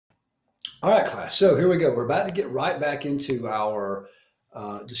All right, class. So here we go. We're about to get right back into our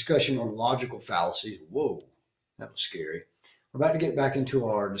discussion on logical fallacies. Whoa, that was scary. We're about to get back into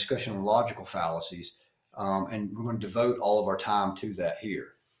our discussion on logical fallacies, and we're going to devote all of our time to that here.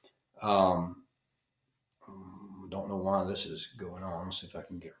 Um, don't know why this is going on. Let's see if I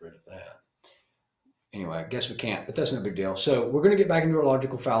can get rid of that. Anyway, I guess we can't, but that's no big deal. So we're going to get back into our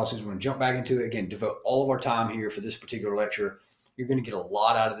logical fallacies. We're going to jump back into it again, devote all of our time here for this particular lecture. You're going to get a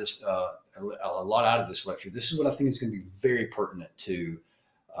lot out of this, a lot out of this lecture. This is what I think is going to be very pertinent to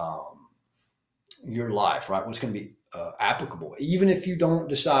um, your life, right? What's going to be applicable, even if you don't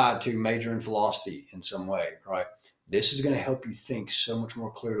decide to major in philosophy in some way, right? This is going to help you think so much more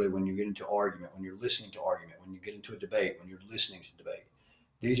clearly when you get into argument, when you're listening to argument, when you get into a debate, when you're listening to debate.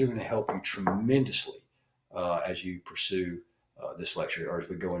 These are going to help you tremendously as you pursue this lecture, or as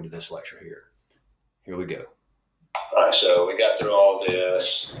we go into this lecture here. Here we go. All right, so we got through all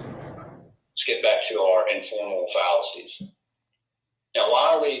this. Let's get back to our informal fallacies. Now,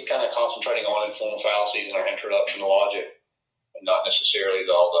 why are we kind of concentrating on informal fallacies in our introduction to logic and not necessarily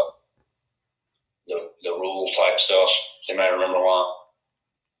all the rule type stuff? Does anybody remember why?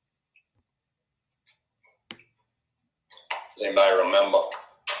 Does anybody remember?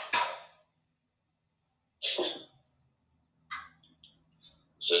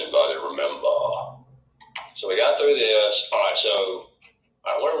 Does anybody remember? So we got through this. All right, so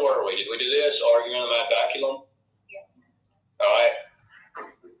where were we? Did we do this? Argumentum ad baculum? Yes. All right.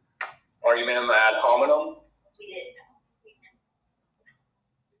 Argumentum ad hominem? We did.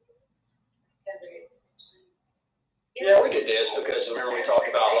 Yeah, we did this because remember we talked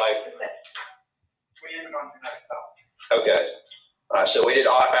about We ended on genetic fallacy. okay. All right, so we did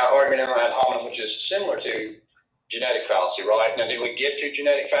argumentum ad hominem, which is similar to genetic fallacy, right? Now, did we get to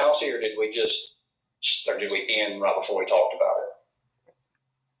genetic fallacy, or did we end right before we talked about it?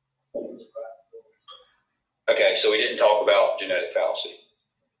 Okay, so we didn't talk about genetic fallacy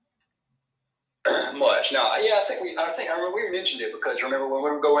much. Now, yeah, I remember we mentioned it because remember when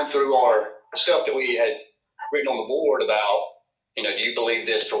we were going through our stuff that we had written on the board about, do you believe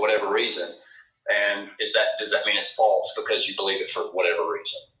this for whatever reason? And does that mean it's false because you believe it for whatever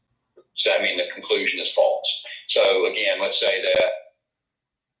reason? Does that mean the conclusion is false? So again, let's say that,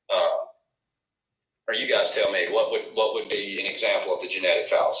 or you guys tell me what would be an example of the genetic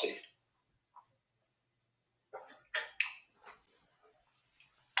fallacy?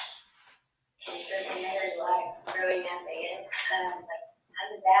 Certain matters like growing up in, like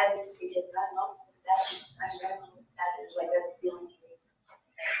I'm a Baptist, he did my mom was Baptist, my grandma was Baptist, like that's the only reason.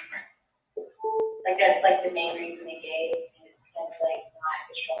 Like that's like the main reason they gave, and it's kind of like not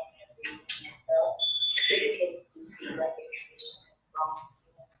a strong reason in itself. It could just be like a tradition that's wrong.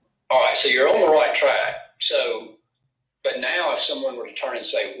 All right, so you're on the right track. So, but now if someone were to turn and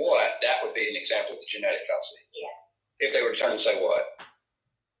say what, that would be an example of the genetic fallacy. Yeah. If they were to turn and say what?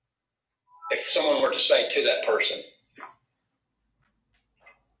 If someone were to say to that person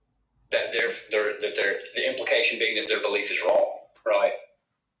that the implication being that their belief is wrong, right?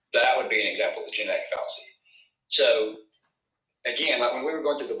 That would be an example of the genetic fallacy. So again, like when we were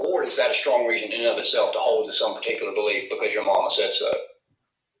going through the board, is that a strong reason in and of itself to hold to some particular belief because your mama said so?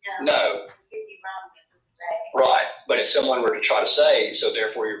 No. Right. But if someone were to try to say, so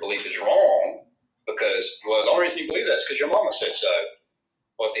therefore your belief is wrong, because, well, the only reason you believe that is because your mama said so.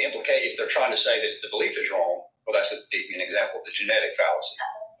 Well, if they're trying to say that the belief is wrong, well, that's an example of the genetic fallacy.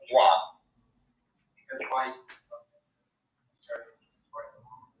 Why? Because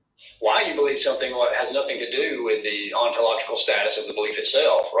Why you believe something has nothing to do with the ontological status of the belief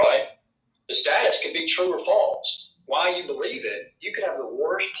itself, right? The status could be true or false. Why you believe it, you could have the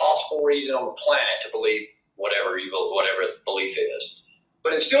worst possible reason on the planet to believe whatever the belief is.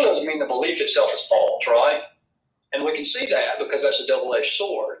 But it still doesn't mean the belief itself is false, right? And we can see that because that's a double-edged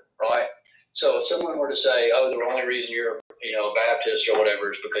sword, right? So if someone were to say, oh, the only reason you're a Baptist or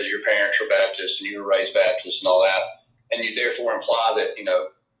whatever is because your parents were Baptist and you were raised Baptist and all that, and you therefore imply that,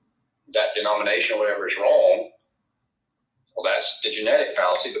 that denomination or whatever is wrong, well, that's the genetic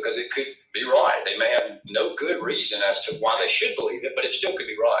fallacy because it could be right. They may have no good reason as to why they should believe it, but it still could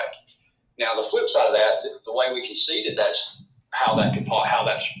be right. Now, the flip side of that, the way we can see that that's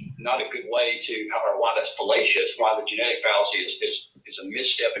not a good way to, or why that's fallacious, why the genetic fallacy is a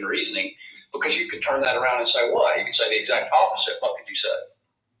misstep in reasoning, because you could turn that around and say what? You could say the exact opposite. What could you say?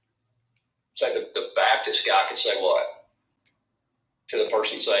 Say the Baptist guy could say what to the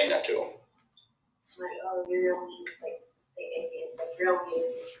person saying that to him? Like, oh, you're only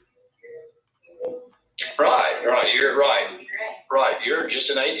Right. You're right. Right. You're just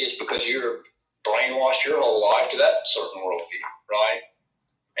an atheist because you're brainwashed your whole life to that certain worldview, right?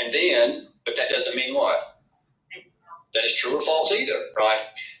 And then But that doesn't mean what? That it's true or false either, right?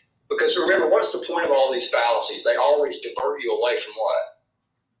 Because remember, what's the point of all these fallacies? They always divert you away from what?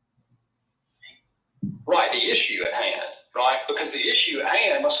 Right, the issue at hand, right? Because the issue at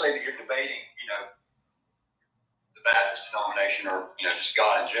hand, let's say that you're debating, the Baptist denomination or, just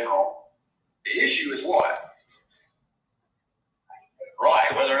God in general. The issue is what?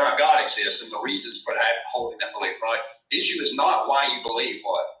 Right, whether or not God exists and the reasons for that, holding that belief, right? The issue is not why you believe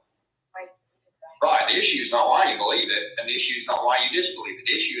what? Right, the issue is not why you believe it, and the issue is not why you disbelieve it.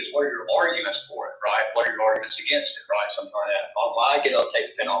 The issue is what are your arguments for it, right? What are your arguments against it, right? Something like that. Why get up,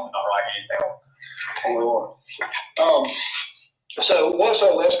 take the pen off, and not write anything on. So what's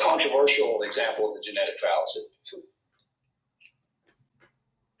our less controversial example of the genetic fallacy?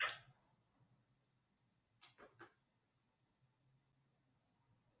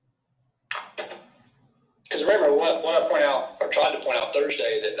 Because remember what I point out, or tried to point out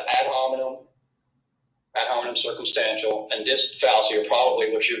Thursday, that the ad hominem circumstantial, and this fallacy are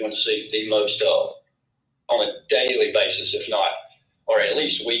probably what you're going to see the most of on a daily basis, if not, or at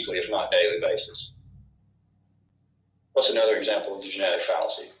least weekly, if not daily basis. What's another example of the genetic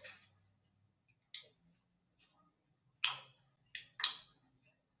fallacy?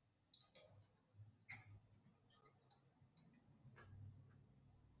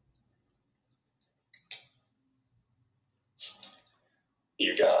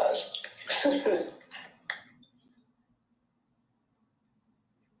 You guys.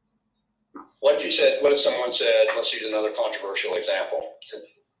 What if someone said, let's use another controversial example,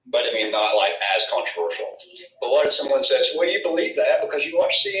 but I mean, not like as controversial, but what if someone says, well, you believe that because you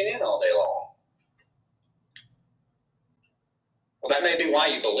watch CNN all day long? Well, that may be why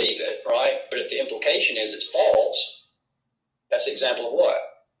you believe it, right? But if the implication is it's false, that's the example of what?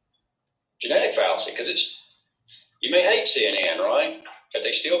 Genetic fallacy, because you may hate CNN, right? But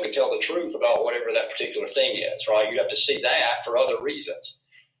they still can tell the truth about whatever that particular thing is, right? You'd have to see that for other reasons.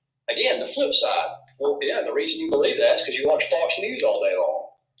 Again, the flip side. Well, yeah, the reason you believe that is because you watch Fox News all day long.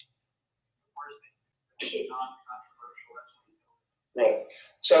 Right.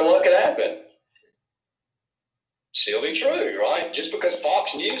 So what could happen? Still be true, right? Just because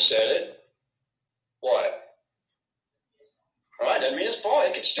Fox News said it, what? Right? Doesn't mean it's false.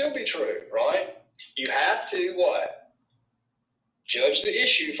 It could still be true, right? You have to what? Judge the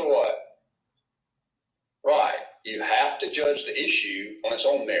issue for what? Right. You have to judge the issue on its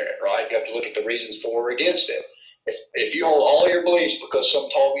own merit, right? You have to look at the reasons for or against it. If you hold all your beliefs because some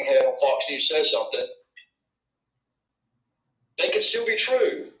talking head on Fox News says something, they could still be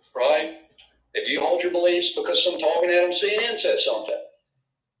true, right? If you hold your beliefs because some talking head on CNN says something,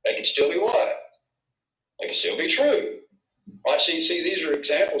 they could still be what? They could still be true, right? See, these are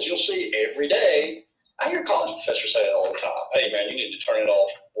examples you'll see every day. I hear college professors say that all the time. Hey, man, you need to turn it off,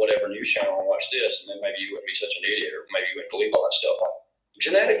 whatever news channel, and watch this, and then maybe you wouldn't be such an idiot, or maybe you wouldn't believe all that stuff. Like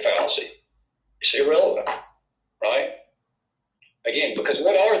genetic fallacy. It's irrelevant, right? Again, because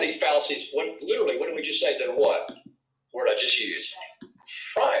what are these fallacies? What did we just say? They're what? Word I just used.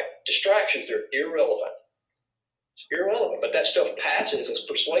 Right. Distractions, they're irrelevant. It's irrelevant, but that stuff passes as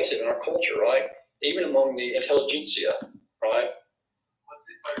persuasive in our culture, right? Even among the intelligentsia, right?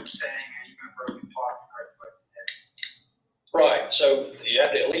 What's it saying? Even a broken clock. Right. So you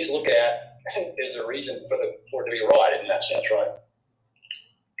have to at least look at, is there a reason for it to be right in that sense, right?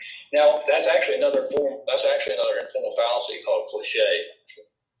 Now, that's actually another informal fallacy called cliche.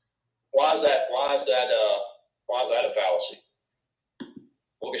 Why is that a fallacy?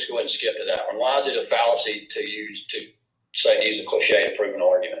 We'll just go ahead and skip to that one. Why is it a fallacy to use a cliche to prove an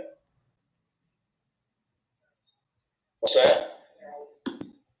argument? What's that?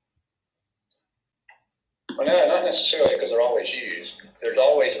 Well, no, not necessarily, because they're always used. There's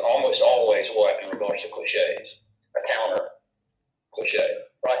almost always what in regards to cliches? A counter cliche,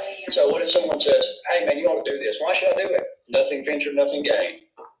 right? So what if someone says, hey, man, you ought to do this. Why should I do it? Nothing ventured, nothing gained.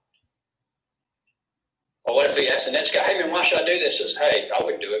 Or what if he asks the next guy, hey, man, why should I do this? Says, hey, I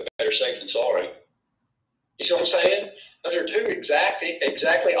wouldn't do it. Better safe than sorry. You see what I'm saying? Those are two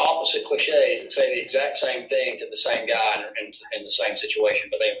exactly opposite cliches that say the exact same thing to the same guy in the same situation,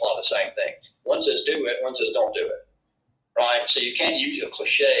 but they imply the same thing. One says do it, one says don't do it. Right? So you can't use a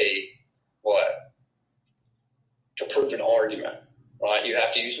cliche, what? To prove an argument. Right? You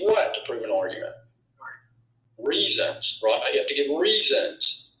have to use what to prove an argument? Reasons, right? You have to give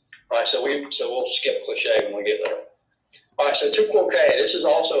reasons. Right? So we'll skip cliche when we get there. All right, so tu quoque, this is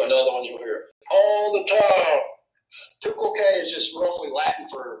also another one you'll hear all the time. Tu quoque is just roughly Latin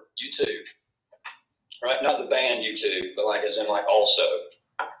for YouTube, right? Not the band YouTube, but like as in like also,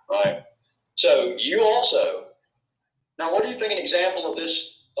 right? So you also. Now, what do you think an example of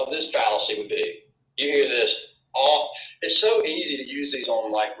this of this fallacy would be, you hear this, it's so easy to use these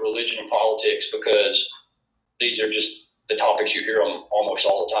on like religion and politics because these are just the topics you hear them almost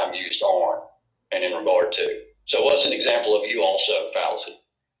all the time used on and in regard to. So what's an example of you also fallacy?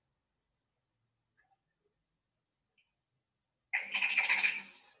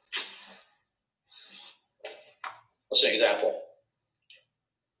 What's an example?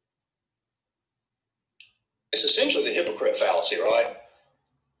 It's essentially the hypocrite fallacy, right?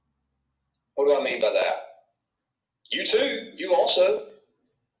 What do I mean by that? You too, you also.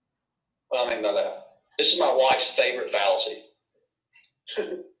 What do I mean by that? This is my wife's favorite fallacy.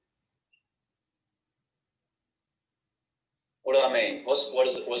 What do I mean?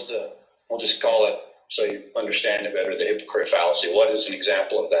 We'll just call it, so you understand it better, the hypocrite fallacy. What is an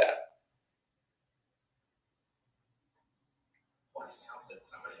example of that? Pointing out that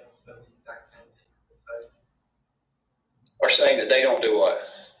somebody else does the exact same thing. Or saying that they don't do what?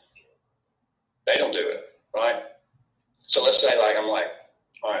 They don't do it, right? So let's say like, I'm like,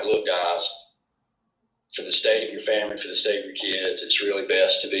 all right, look guys, for the state of your family, for the state of your kids, it's really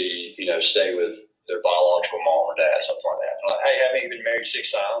best to be, stay with their biological mom or dad, something like that. I'm like, hey, haven't you been married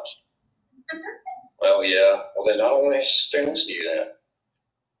 6 times? Well, yeah. Well, then I don't want to listen to you then.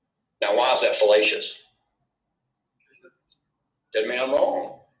 Now, why is that fallacious? Doesn't mean I'm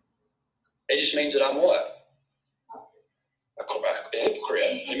wrong. It just means that I'm what? A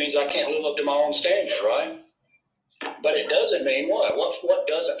hypocrite. It means I can't live up to my own standard, right? But it doesn't mean what? What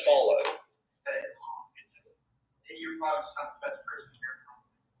doesn't follow? You're probably just not the best person here.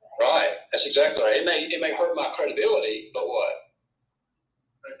 Right. That's exactly right. It may hurt my credibility, but what?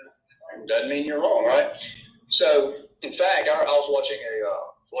 Doesn't mean you're wrong, right? So, in fact, I was watching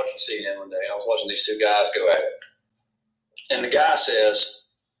CNN one day, and I was watching these two guys go at it. And the guy says,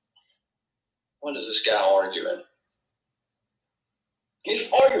 what is this guy arguing? He's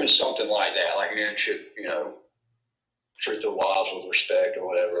arguing something like that, like men should, treat their wives with respect or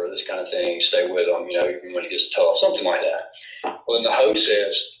whatever, this kind of thing, stay with them, even when it gets tough, something like that. Well, then the host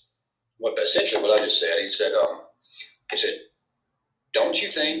says, essentially what I just said, he said, don't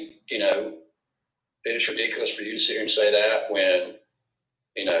you think, it's ridiculous for you to sit here and say that when,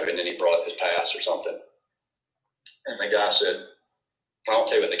 and then he brought up his past or something. And the guy said, I won't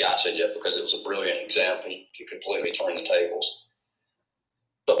tell you what the guy said yet because it was a brilliant example. He completely turned the tables.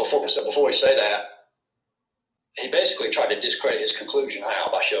 But before we say that, he basically tried to discredit his conclusion. How?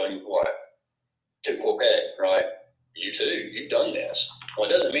 By showing what? Okay, right? You too, you've done this. Well,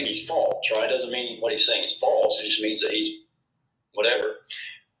 it doesn't mean he's false, right? It doesn't mean what he's saying is false. It just means that he's whatever.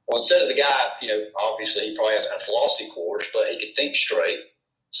 Well, instead of the guy, obviously he probably hasn't had a philosophy course, but he could think straight.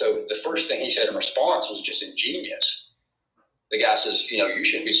 So the first thing he said in response was just ingenious. The guy says, you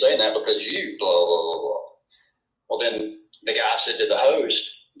shouldn't be saying that because you blah, blah, blah, blah. Well, then the guy said to the host,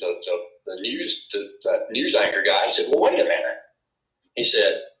 the news anchor guy, he said, well, wait a minute. He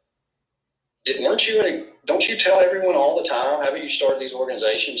said, don't you tell everyone all the time, haven't you started these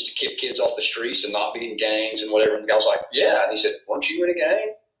organizations to kick kids off the streets and not be in gangs and whatever? And the guy was like, yeah. And he said, weren't you in a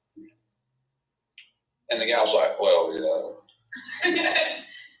gang? And the guy was like, well, yeah.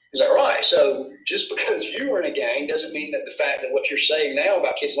 Is that right? So just because you were in a gang doesn't mean that the fact that what you're saying now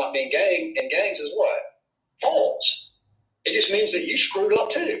about kids not being in gangs is what? False. It just means that you screwed up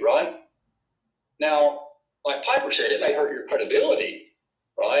too, right? Now, like Piper said, it may hurt your credibility,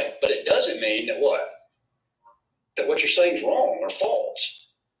 right? But it doesn't mean that what? That what you're saying is wrong or false,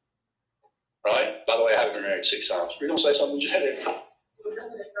 right? By the way, I haven't been married 6 times. You're going to say something, Jay?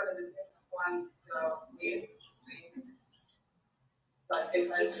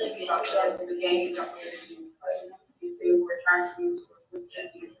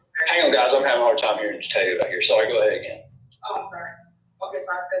 Hang on, guys. I'm having a hard time hearing you tell you about here. Sorry, go ahead again. Oh, sorry. Okay,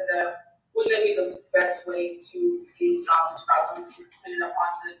 so I said that wouldn't that be the best way to gain knowledge about something depending upon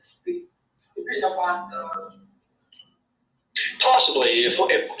the Possibly.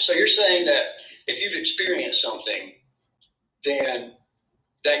 So you're saying that if you've experienced something, then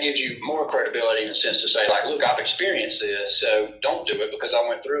that gives you more credibility in a sense to say, like, look, I've experienced this, so don't do it because I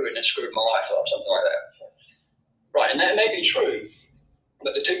went through it and it screwed my life up, something like that. Right, and that may be true,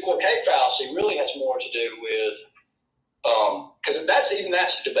 but the two-quart cake fallacy really has more to do with, because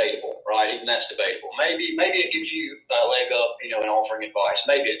that's debatable, right? Even that's debatable. Maybe it gives you a leg up, in offering advice.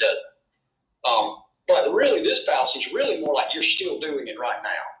 Maybe it doesn't. But really, this fallacy is really more like you're still doing it right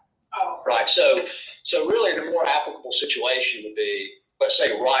now. Oh. Right. So really, the more applicable situation would be, let's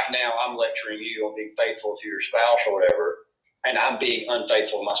say right now I'm lecturing you on being faithful to your spouse or whatever, and I'm being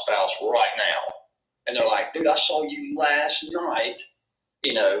unfaithful to my spouse right now. And they're like, dude, I saw you last night,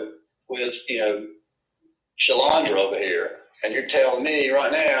 with, Shalandra over here. And you're telling me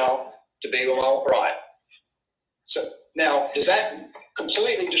right now to be with my right. So now, does that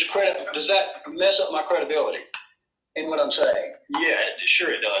completely discredit, does that mess up my credibility in what I'm saying? Yeah,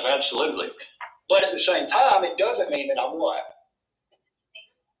 sure it does, absolutely. But at the same time, it doesn't mean that I'm what?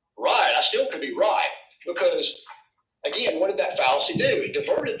 Right, I still could be right. Because, again, what did that fallacy do? It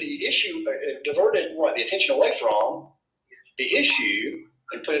diverted the issue, it diverted what? The attention away from the issue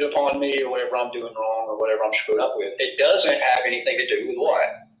and put it upon me or whatever I'm doing wrong or whatever I'm screwed up with. It doesn't have anything to do with what?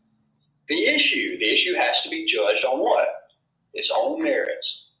 The issue. The issue has to be judged on what? Its own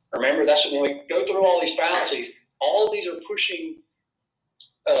merits. Remember, that's when we go through all these fallacies, all of these are pushing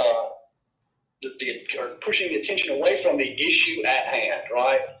pushing the attention away from the issue at hand,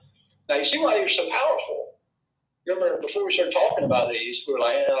 right? Now, you see why they're so powerful. Remember, before we started talking about these, we were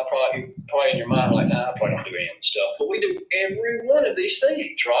like, yeah, probably in your mind, like, nah, I probably don't do any of this stuff. But we do every one of these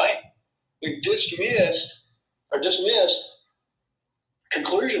things, right? We've dismissed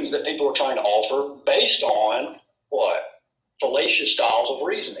conclusions that people are trying to offer based on what? Fallacious styles of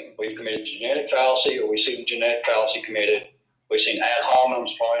reasoning. We've committed genetic fallacy, or we see the genetic fallacy committed. We've seen ad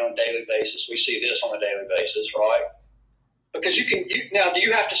hominems probably on a daily basis. We see this on a daily basis, right? Because now, do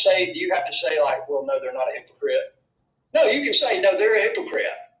you have to say like, well, no, they're not a hypocrite? No, you can say, no, they're a hypocrite.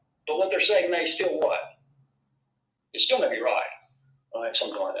 But what they're saying may still what? It still may be right?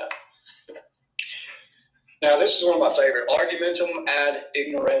 Something like that. Now, this is one of my favorite, argumentum ad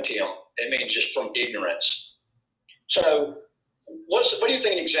ignorantium. It means just from ignorance. So, what do you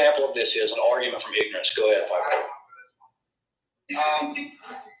think an example of this is, an argument from ignorance? Go ahead, Piper.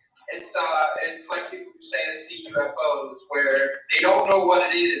 It's like people who say they see UFOs where they don't know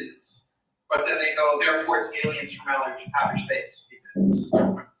what it is, but then they go, therefore it's aliens from outer space, because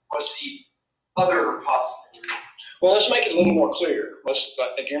what's the other possibility? Well, let's make it a little more clear.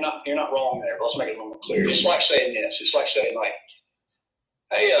 You're not wrong there, but let's make it a little more clear. It's like saying this. It's like saying like,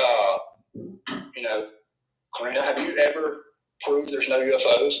 hey, Karina, have you ever proved there's no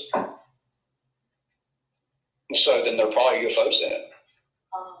UFOs? So then there are probably UFOs in it.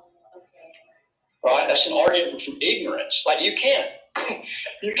 Right? That's an argument from ignorance. Like you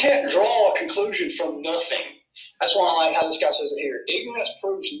can't draw a conclusion from nothing. That's why I like how this guy says it here. Ignorance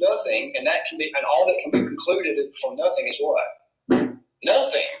proves nothing, and all that can be concluded from nothing is what?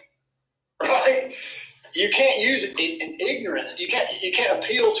 Nothing. Right? You can't use it in ignorance. You can't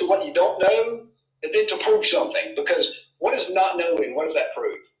appeal to what you don't know and then to prove something, because what is not knowing? What does that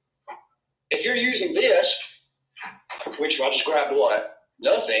prove? If you're using this, which I just grabbed what?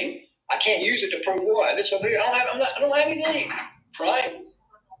 Nothing. I can't use it to prove what? It's up here. I don't have anything, right?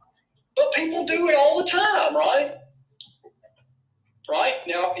 But people do it all the time, right? Right?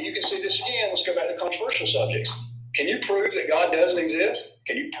 Now, you can see this again. Let's go back to controversial subjects. Can you prove that God doesn't exist?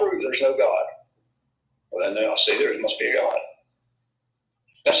 Can you prove there's no God? Well, then I see there must be a God.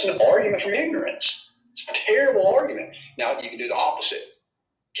 That's an argument from ignorance. It's a terrible argument. Now, you can do the opposite.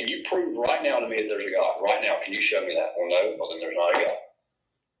 Can you prove right now to me that there's a God? Right now, can you show me that? Well, no. Well, then there's not a God.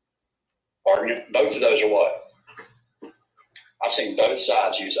 Argument. Both of those are what? I've seen both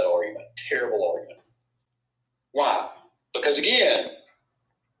sides use that argument. Terrible argument. Why? Because again,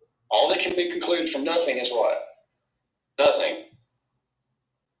 all that can be concluded from nothing is what? Nothing.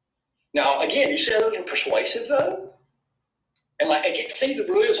 Now, again, you say those are persuasive though? And like, it seems the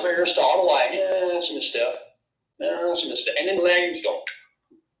brilliance of Aristotle, like, yeah, that's a misstep. No, that's a misstep. And then language don't.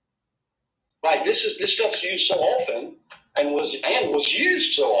 Like this stuff's used so often and was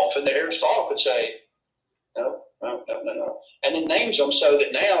used so often that Aristotle could say, no. And then names them so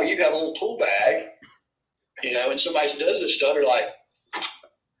that now you got a little tool bag, and somebody does this stuff, you're like,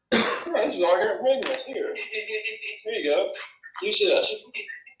 oh, this is argument from ignorance here. There you go. Use this.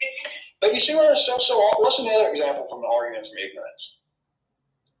 But you see why this stuff's so often? What's another example from an argument from ignorance?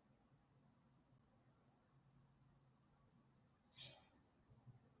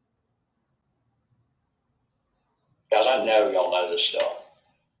 Guys, I know y'all know this stuff.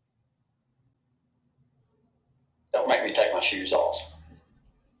 Don't make me take my shoes off.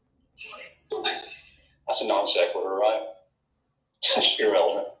 That's a non sequitur, right? It's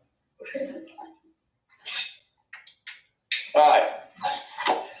irrelevant. All right.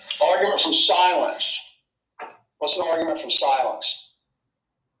 Argument from silence. What's an argument from silence?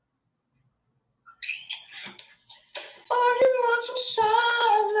 Argument from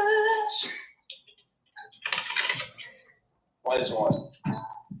silence. What is one?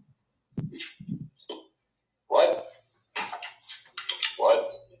 What?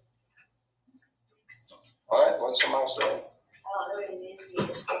 All right, what did somebody say?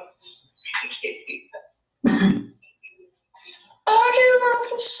 Argument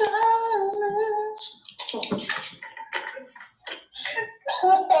from silence.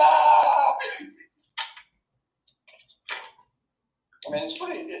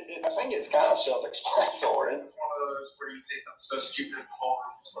 I think it's kind of self-explanatory. It's one of those where you say something so stupid in the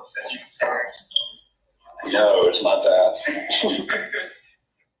ballroom, just looks at you and stares. No, it's not that.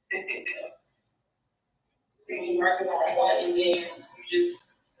 You mark it on one, and then you just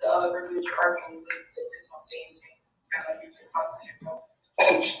repeat your argument with there's something. Kind of like you just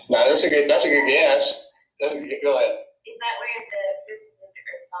No, that's a good guess. Go ahead. Is that where the person that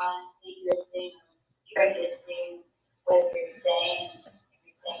responds to you assume, you already assume what you're saying, if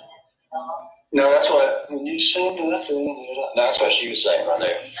you're saying that at all? No, that's what when you said nothing. No, that's what she was saying right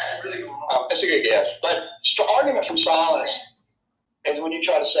there. That's a good guess. But argument from silence is when you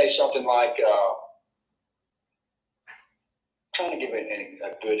try to say something like, trying to give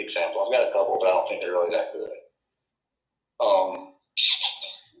a good example. I've got a couple, but I don't think they're really that good.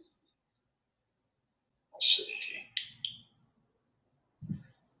 Let's see.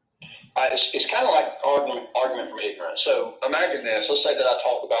 It's kind of like argument from ignorance. So imagine this. Let's say that I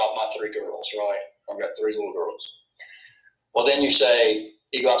talk about my 3 girls, right? I've got 3 little girls. Well, then you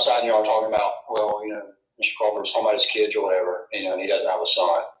go outside and you're all talking about, well, Mr. Crawford's talking about his kids or whatever, and he doesn't have a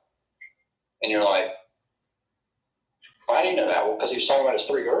son. And you're like, why do you know that? Well, because he was talking about his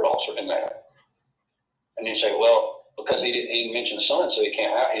 3 girls in there. And you say, well, because he didn't mention the son, so he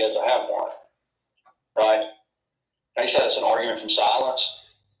doesn't have one. Right? And he said it's an argument from silence.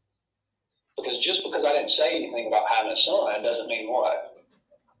 Because just because I didn't say anything about having a son doesn't mean what?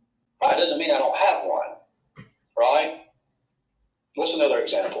 Right? It doesn't mean I don't have one. Right? What's another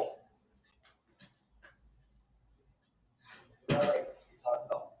example?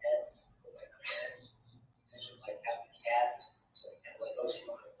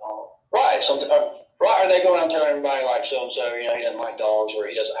 Right. Something. Right. Are they going out and telling everybody like so and so? He doesn't like dogs, or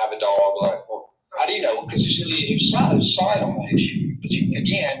he doesn't have a dog. Like, well, how do you know? Because he was silent on that issue. But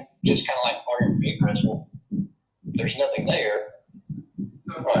again, just kind of like arguing for ignorance. Well, there's nothing there.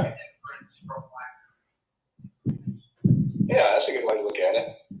 So right. Inference from lack. Yeah, that's a good way to look at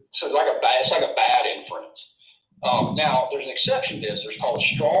it. So it's like a bad inference. Now, there's an exception to this. There's called a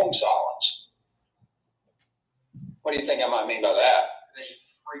strong silence. What do you think I might mean by that? They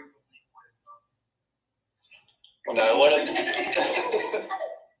frequently Well, no, what?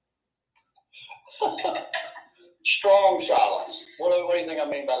 Strong silence. What do you think I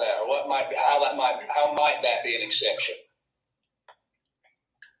mean by that? Or how might that be an exception?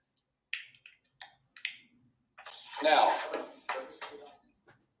 Now,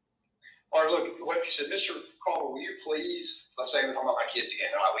 or look, what if you said, Mr. Crawford, will you please, let's say we're talking about my kids again,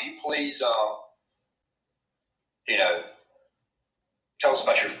 all right, will you please, tell us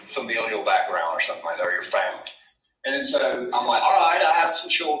about your familial background or something like that, or your family. And then so I'm like, all right, I have some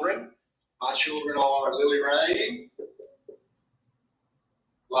children. My children are Lily Rain,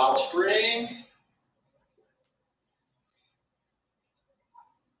 Lila Spring,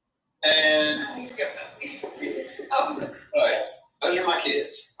 and right, those are my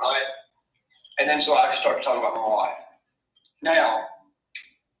kids, right? And then so I start talking about my wife. Now,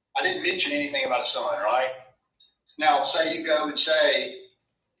 I didn't mention anything about a son, right? Now, say you go and say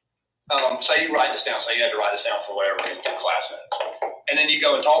you write this down, say you had to write this down for whatever in class notes. And then you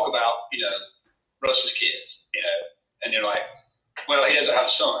go and talk about, Russ's kids, and you're like, well, he doesn't have a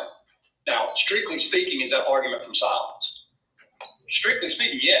son. Now, strictly speaking, is that argument from silence? Strictly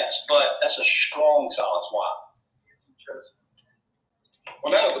speaking, yes, but that's a strong silence. Why?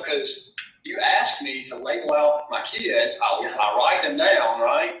 Well, no, because you asked me to label out my kids. I write them down,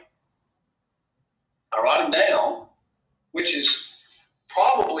 right? I write them down, which is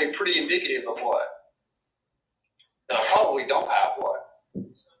probably pretty indicative of what? That I probably don't have what?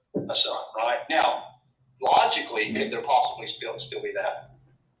 A son, right? Now, logically, could there possibly still be that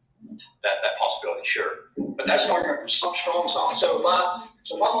possibility? Sure. But that's an argument from strong silence. So if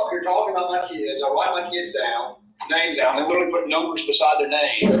I'm up here talking about my kids, I write my kids down, names down, and literally put numbers beside their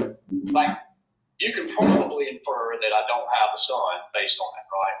name, like, you can probably infer that I don't have a son based on that,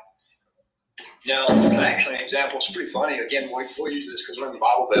 right? Now, there's actually an example. It's pretty funny. Again, we'll use this because we're in the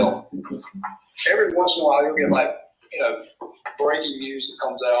Bible Belt. Every once in a while, you'll get breaking news that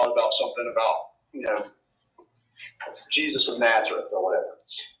comes out about something about, Jesus of Nazareth or whatever.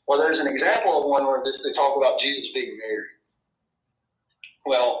 Well, there's an example of one where they talk about Jesus being married.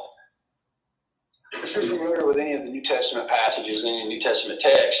 Well, if you're familiar with any of the New Testament passages, any New Testament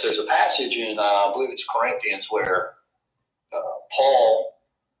texts, there's a passage in, I believe it's Corinthians, where the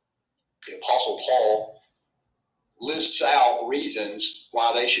Apostle Paul, lists out reasons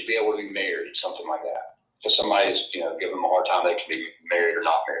why they should be able to be married, something like that. Because somebody's, giving them a hard time they can be married or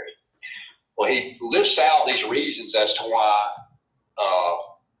not married. Well, he lists out these reasons as to why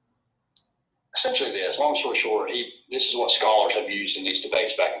essentially this, long story short, this is what scholars have used in these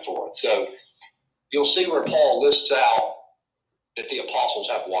debates back and forth. So you'll see where Paul lists out that the apostles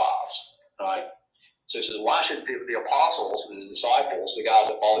have wives, right? So he says, why should the apostles, the disciples, the guys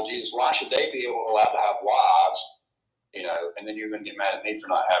that follow Jesus, why should they be allowed to have wives? And then you're going to get mad at me for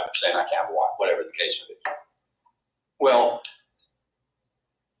not saying I can't have a wife, whatever the case may be. Well,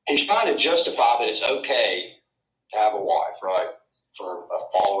 he's trying to justify that it's okay to have a wife, right? For a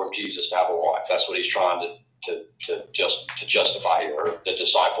follower of Jesus to have a wife. That's what he's trying to justify here, or the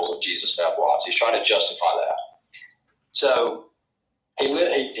disciples of Jesus to have wives. He's trying to justify that. So he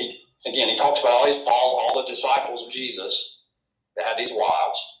talks about all the disciples of Jesus that have these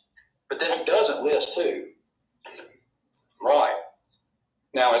wives, but then he doesn't list two. Right.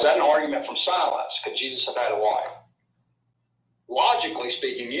 Now, is that an argument from silence? Could Jesus have had a wife? Logically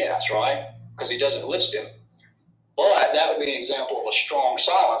speaking, yes, right? Because he doesn't list him. But that would be an example of a strong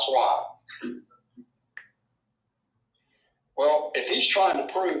silence. Why? Well, if he's trying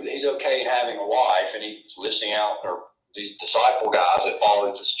to prove that he's okay in having a wife, and he's listing out, or these disciple guys that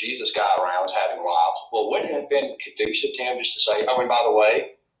followed this Jesus guy around as having wives, well, wouldn't it have been conducive to him just to say, oh, and by the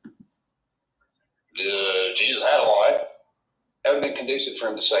way, Jesus had a wife? That would have been conducive for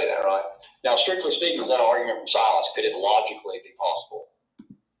him to say that, right? Now, strictly speaking, is that an argument from silence? Could it logically be possible?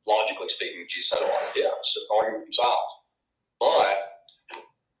 Logically speaking, Jesus had a wife. Yeah, it's an argument from silence. But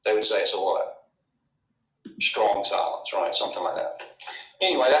they would say it's a what? Strong silence, right? Something like that.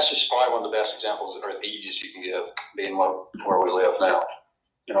 Anyway, that's just probably one of the best examples, or the easiest you can give, being where we live now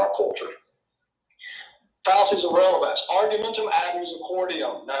in our culture. Fallacies of relevance. Argumentum ad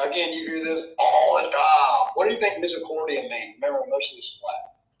misericordiam. Now, again, you hear this all the time. What do you think misericordiam means? Remember, most of this is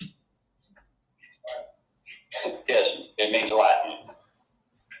Latin. Yes, it means Latin.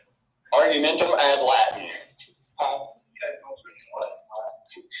 Argumentum ad Latin.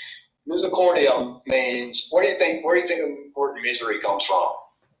 Misericordiam means, where do you think the word misery comes from?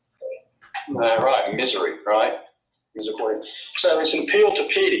 Right, misery, right? Misericordiam. So it's an appeal to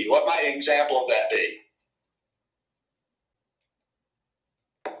pity. What might an example of that be?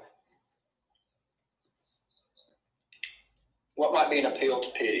 What might be an appeal to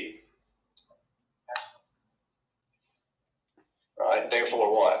pity? Right,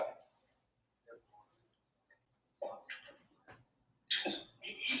 therefore what?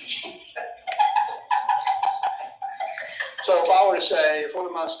 So if one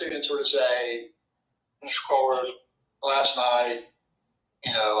of my students were to say, Mr. Coward, last night, I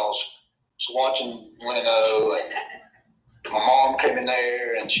was watching Leno, and my mom came in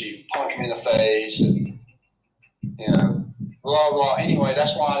there and she punched me in the face, and blah blah. Anyway,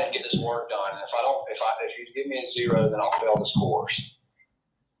 that's why I didn't get this work done. And if you give me a 0, then I'll fail this course.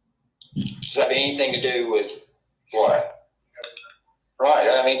 Does that have anything to do with what? Right, it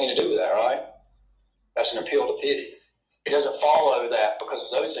doesn't have anything to do with that, right? That's an appeal to pity. It doesn't follow that because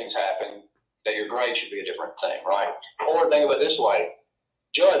those things happen, that your grade should be a different thing, right? Or think of it this way.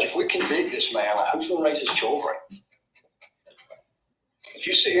 Judge, if we convict this man, who's going to raise his children? If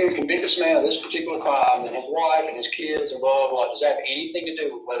you sit here and convict this man of this particular crime, then his wife and his kids and blah, blah, blah, does that have anything to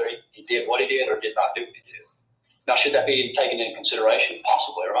do with whether he did what he did or did not do what he did? Now, should that be taken into consideration?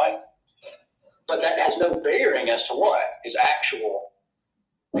 Possibly, right? But that has no bearing as to what? His actual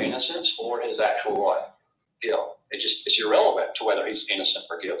innocence or his actual what? Guilt. It's irrelevant to whether he's innocent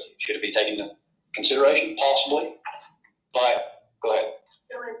or guilty. Should it be taken into consideration? Possibly. But, go ahead.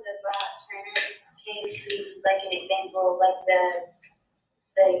 So in the Brock Turner case, like an example, like the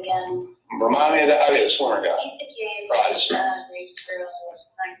remind me of that. Oh, yeah, the swimmer guy. he's the kid Right. Raped girl,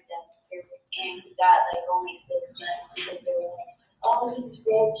 like and he got like only 6 months because they were like, oh, he's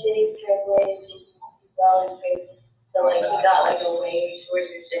rich and he's privileged and he's well in prison. So like he got like a way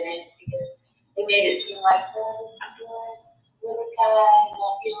towards the sentence because they made it seem like, oh, this is good, little guy,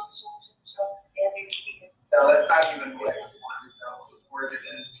 No, that's not even what was worded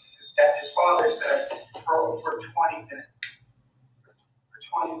in his father said for 20 minutes.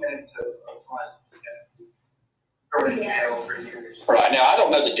 For 20 minutes of fun. Throw it in jail for years. Right. Now, I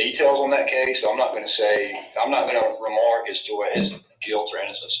don't know the details on that case, so I'm not going to remark as to what his guilt or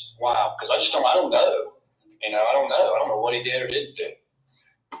innocence. Why? Because I don't know. I don't know. I don't know what he did or didn't do.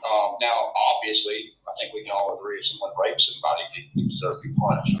 Now, obviously, I think we can all agree if someone rapes somebody, he deserves to be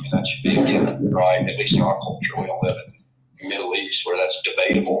punished. I mean, that should be a given, right? At least in our culture. We don't live in the Middle East where that's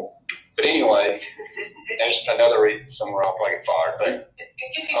debatable. But anyway, there's another reason somewhere I'll probably get fired. But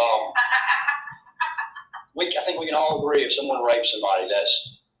I think we can all agree if someone rapes somebody,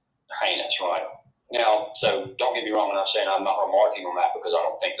 that's heinous, right? Now, so don't get me wrong when I'm saying I'm not remarking on that because I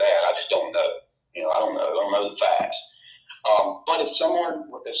don't think that. I just don't know. I don't know. I don't know the facts. But if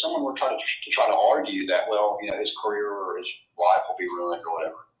someone were trying to try to argue that, well, his career or his life will be ruined or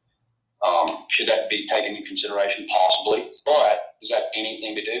whatever, should that be taken into consideration? Possibly. But does that have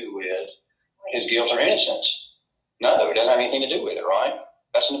anything to do with his guilt or innocence? No, it doesn't have anything to do with it, right?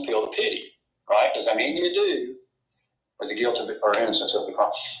 That's an appeal to pity, right? Does that have anything to do with the guilt or innocence of the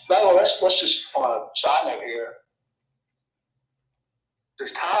crime? By the way, let's just on a side note here.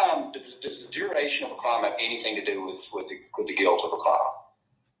 Does the duration of a crime have anything to do with the guilt of a crime?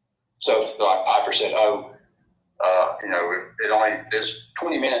 So, like Piper said, this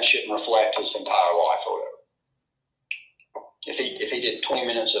 20 minutes shouldn't reflect his entire life or whatever. If he did 20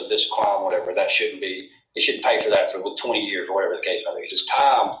 minutes of this crime, whatever, that shouldn't be. He shouldn't pay for that for 20 years or whatever the case may be. Does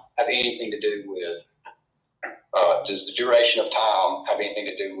time have anything to do with? Does the duration of time have anything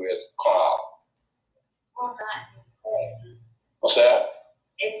to do with crime? Well, not. What's that?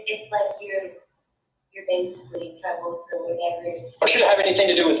 It's like you're basically in trouble for whatever. Or should it have anything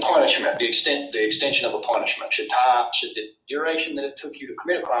to do with punishment? The extension of a punishment. Should the duration that it took you to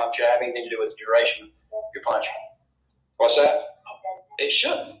commit a crime should have anything to do with the duration of your punishment? What's that? It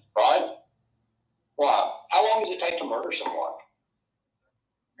shouldn't, right? Why? How long does it take to murder someone?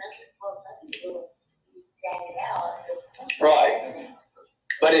 Well, some people drag it out. Right.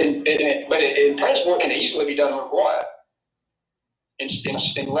 But in principle, it can easily be done with what? In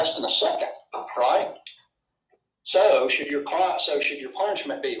less than a second, right? So should your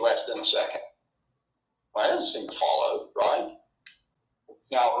punishment be less than a second? Well, that doesn't seem to follow, right?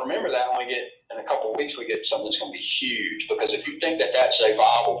 Now remember that when we get in a couple of weeks, we get something that's going to be huge, because if you think that that's a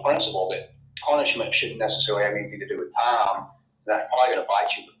viable principle, that punishment shouldn't necessarily have anything to do with time, that's probably going to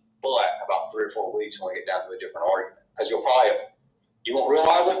bite you in the butt about 3 or 4 weeks when we get down to a different argument, because you won't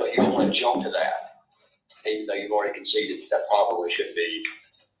realize it, but you don't want to jump to that, even though you've already conceded that probably should be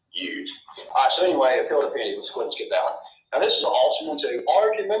used. All right, so anyway, appeal to pity. Let's go ahead and skip that one. Now this is an awesome one too.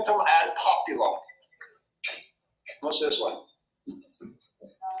 Argumentum ad populum. What's this one?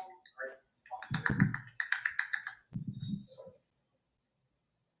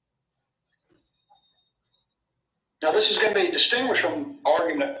 Now this is going to be distinguished from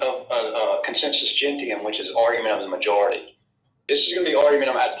argument of consensus gentium, which is argument of the majority. This is going to be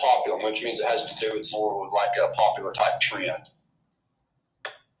argumentum ad populum, which means it has to do with more with like a popular type trend.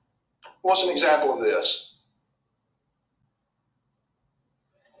 What's an example of this?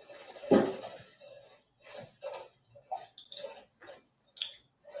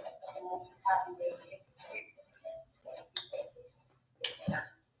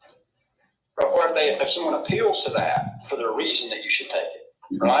 Or if someone appeals to that for the reason that you should take it,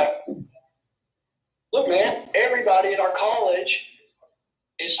 right? Look, man, everybody at our college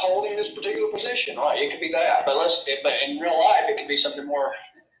is holding this particular position, right? It could be that, but in real life, it could be something more.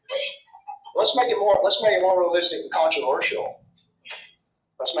 Let's make it more realistic and controversial.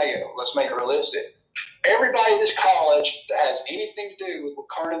 Let's make it realistic. Everybody at this college that has anything to do with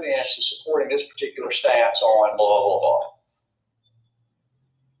current events is supporting this particular stance on blah blah blah.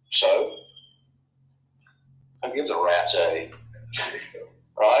 So, I'll give the rats a,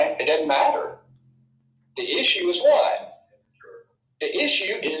 right? It doesn't matter. The issue is what? The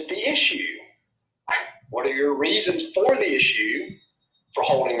issue is the issue. What are your reasons for the issue, for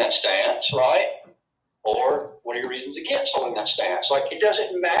holding that stance, right? Or what are your reasons against holding that stance? Like, it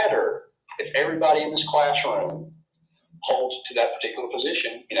doesn't matter if everybody in this classroom holds to that particular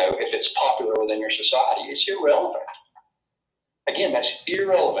position, if it's popular within your society. It's irrelevant. Again, that's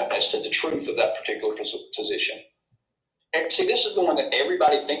irrelevant as to the truth of that particular position. And see, this is the one that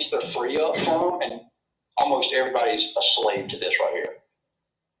everybody thinks they're free up from, and almost everybody's a slave to this right here.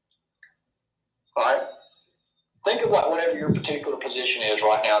 All right? Think about whatever your particular position is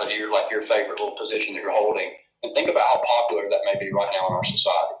right now, that you're like your favorite little position that you're holding, and think about how popular that may be right now in our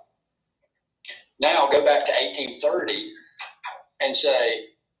society. Now go back to 1830 and say,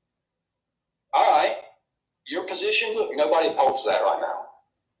 all right, your position, look, nobody holds that right now.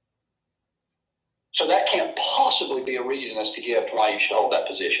 So that can't possibly be a reason as to give why you should hold that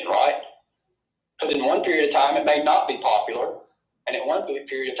position, right? Because in one period of time, it may not be popular, and in one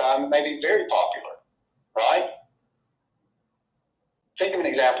period of time, it may be very popular, right? Think of an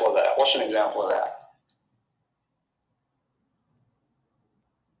example of that. What's an example of that?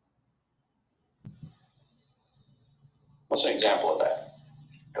 What's an example of that?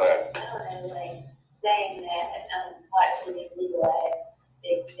 Go ahead. I don't know, like saying that watching it legalized,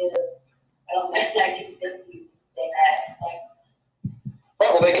 they could. I don't know. I just think you say that. Like,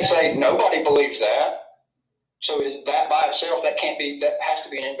 Right. Well, they can say nobody believes that. So is that by itself? That has to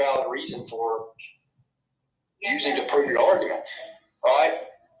be an invalid reason for using to prove your argument, right?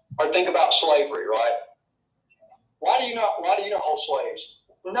 Or think about slavery, right? Why do you not hold slaves?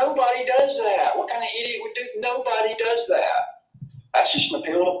 Nobody does that. What kind of idiot would do? Nobody does that. That's just an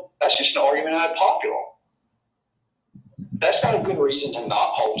appeal. That's just an argument out of popular. That's not a good reason to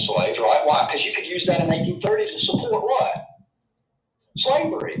not hold slaves, right? Why? Because you could use that in 1830 to support what?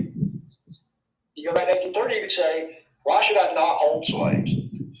 Slavery. You go back to 1830, you could say, why should I not hold slaves?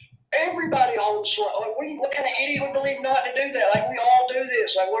 Everybody holds slaves. Like, what kind of idiot would believe not to do that? Like, we all do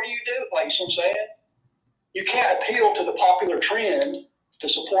this. Like, what do you do? Like, you see what I'm saying? You can't appeal to the popular trend to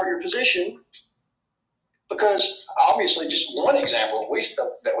support your position because obviously just one example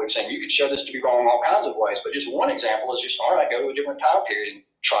that we've seen, you could show this to be wrong in all kinds of ways, but just one example is just, all right, go to a different time period and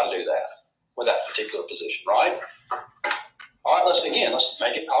try to do that with that particular position, right? All right, let's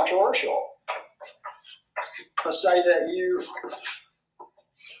make it controversial. Let's say that you're,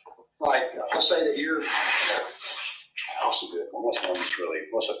 what's a good one?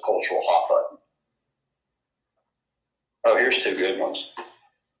 What's a cultural hot button? Oh, here's two good ones.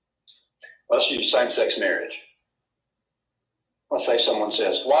 Let's use same-sex marriage. Let's say someone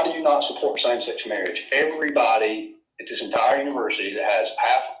says, why do you not support same-sex marriage? Everybody at this entire university that has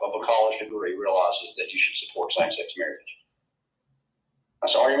half of a college degree realizes that you should support same-sex marriage.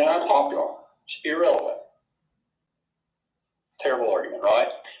 That's an argument unpopular. It's irrelevant. Terrible argument, right?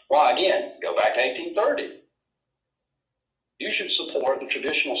 Why, again, go back to 1830. You should support the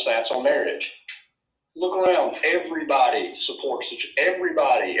traditional stance on marriage. Look around. Everybody supports it.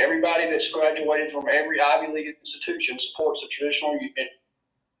 Everybody that's graduated from every Ivy League institution supports the traditional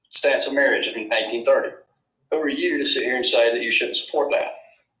stance of marriage in 1830. Who are you to sit here and say that you shouldn't support that?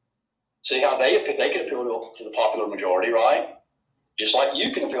 See how they can appeal to the popular majority, right? Just like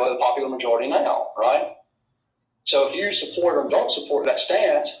you can appeal to the popular majority now, right? So if you support or don't support that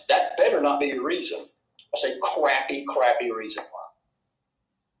stance, that better not be your reason. I say crappy reason why.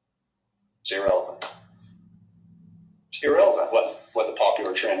 It's irrelevant. It's irrelevant what the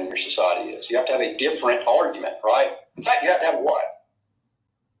popular trend in your society is. You have to have a different argument, right? In fact, you have to have what?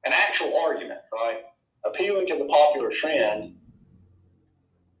 An actual argument, right? Appealing to the popular trend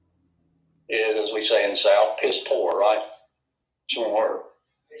is, as we say in the South, piss poor, right? It's one word.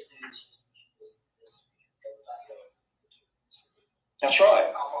 That's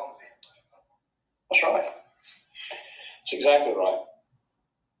right. That's right. That's exactly right.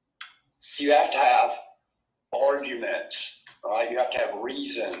 You have to have arguments, right? You have to have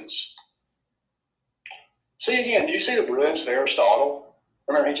reasons. See, again, do you see the brilliance of Aristotle?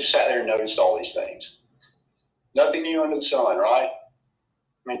 Remember, he just sat there and noticed all these things. Nothing new under the sun, right?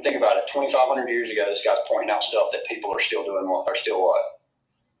 I mean, think about it. 2,500 years ago, this guy's pointing out stuff that people are still doing what?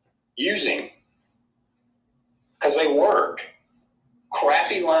 Using. Because they work.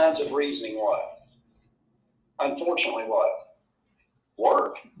 Crappy lines of reasoning, what? Unfortunately, what?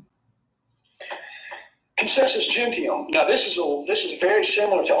 Work. Consensus gentium. Now, this is very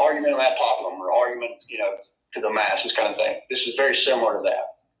similar to argument ad populum, or argument, to the masses kind of thing. This is very similar to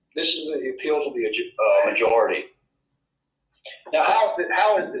that. This is the appeal to the majority. Now, how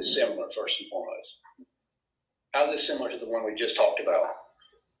is this similar, first and foremost? How is this similar to the one we just talked about?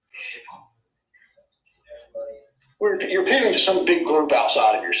 You're appealing to some big group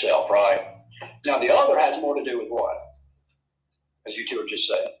outside of yourself, right? Now, the other has more to do with what? As you two are just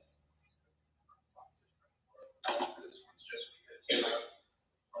saying.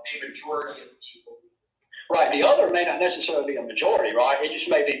 A majority of people. Right. The other may not necessarily be a majority, right? It just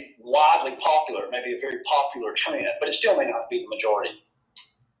may be widely popular, maybe a very popular trend, but it still may not be the majority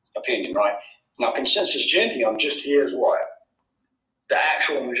opinion, right? Now, consensus gentium just is what? The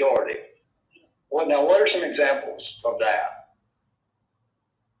actual majority. Well, now, what are some examples of that?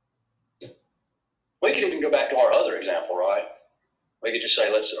 We could even go back to our other example, right? We could just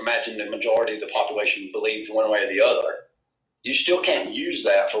say, let's imagine the majority of the population believes one way or the other. You still can't use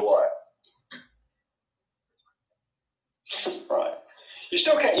that for what? Right. You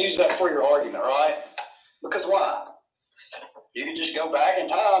still can't use that for your argument, right? Because why? You can just go back in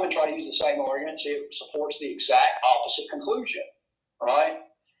time and try to use the same argument, see if it supports the exact opposite conclusion, right?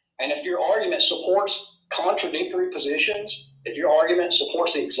 And if your argument supports contradictory positions, if your argument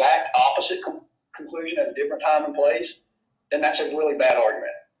supports the exact opposite conclusion at a different time and place, then that's a really bad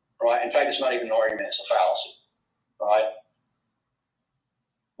argument, right? In fact, it's not even an argument, it's a fallacy, right?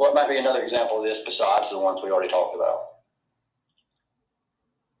 What might be another example of this besides the ones we already talked about?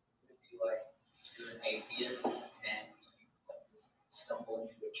 Would it be like you're an atheist and you stumble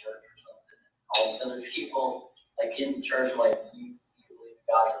into a church or something? All these other people, like in the church, like you believe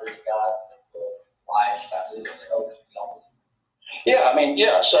God, there is God, why should I believe it? Yeah, I mean,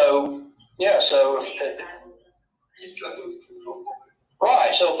 so if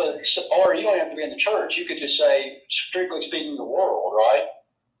Right. So, or you don't have to be in the church. You could just say, strictly speaking, the world, right?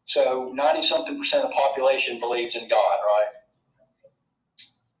 So 90-something% of the population believes in God, right?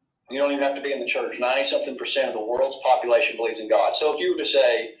 You don't even have to be in the church. 90-something% of the world's population believes in God. So if you were to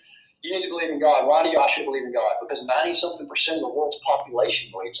say, you need to believe in God, why do you actually believe in God? Because 90-something% of the world's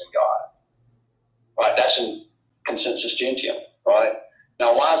population believes in God. Right? That's in consensus gentium, right?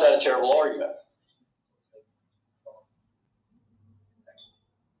 Now, why is that a terrible argument?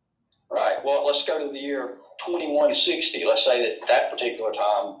 Right. Well, let's go to the year 2160. Let's say that particular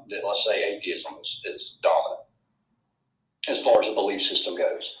time, that let's say atheism is dominant as far as the belief system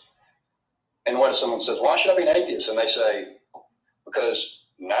goes. And what if someone says, why should I be an atheist? And they say, because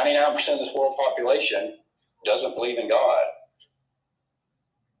 99% of this world population doesn't believe in God.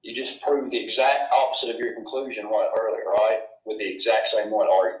 You just proved the exact opposite of your conclusion earlier, right? With the exact same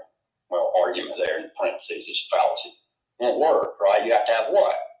argument. Well, argument there in parentheses is fallacy. It won't work, right? You have to have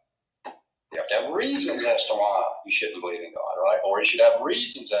what? You have to have reasons as to why you shouldn't believe in God, right? Or you should have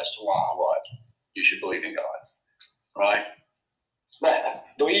reasons as to why what? You should believe in God, right? But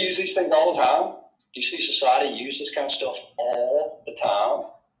do we use these things all the time? Do you see society use this kind of stuff all the time,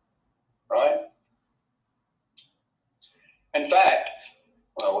 right? In fact,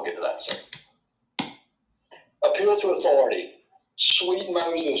 well, we'll get to that in a second. Appeal to authority. Sweet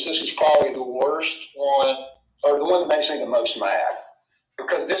Moses, this is probably the worst one, or the one that makes me the most mad,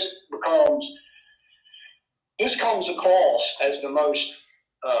 because this comes across as the most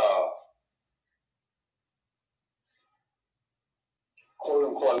quote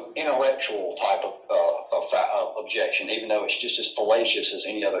unquote intellectual type of objection, even though it's just as fallacious as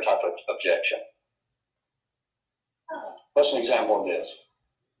any other type of objection. What's an example of this?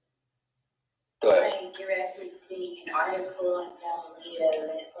 Go ahead. Like you're referencing an article on Galileo,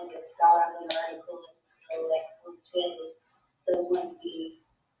 and it's like a scholarly article, and so like it's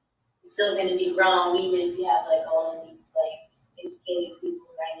still going to be wrong, even if you have like all of these like educated people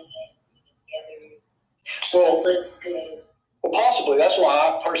writing it together. Well, it looks good. Well, possibly. That's why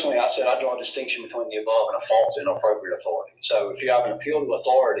I said I draw a distinction between the above and a false and inappropriate authority. So if you have an appeal to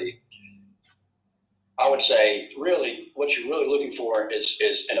authority, I would say really what you're really looking for is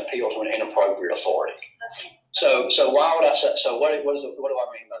an appeal to an inappropriate authority. Okay. So why would I say? So what do I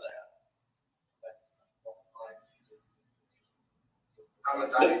mean by that? I'm a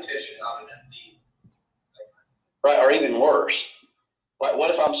dietitian, not an MD. Right, or even worse. Like, what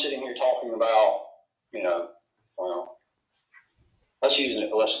if I'm sitting here talking about, well, let's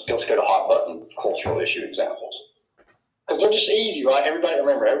go to hot button cultural issue examples. Because they're just easy, right? Everybody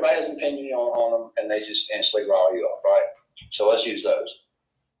has an opinion on them, and they just instantly rile you up, right? So let's use those.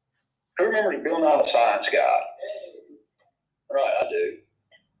 Who remembers Bill Nye the Science Guy? Right, I do.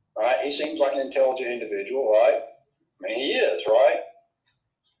 Right, he seems like an intelligent individual, right? I mean, he is, right?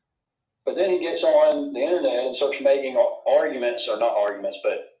 But then he gets on the internet and starts making arguments, or not arguments,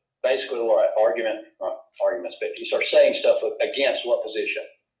 but basically what? Not arguments, but he starts saying stuff against what position?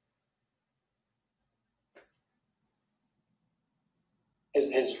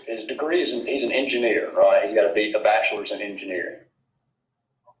 His degree is he's an engineer, right? He's got a bachelor's in engineering.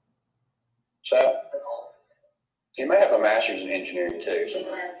 So he may have a master's in engineering too. So. You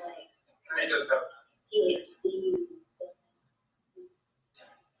have like He does have PhD.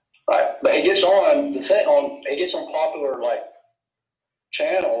 Right, but he gets on popular like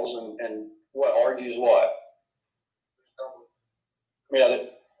channels and what argues what?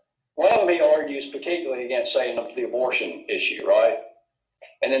 One of them he argues particularly against, say, the abortion issue, right?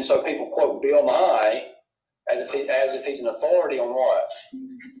 And then so people quote Bill Nye as if he's an authority on what?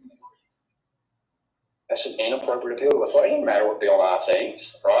 That's an inappropriate appeal to authority. It doesn't matter what Bill Nye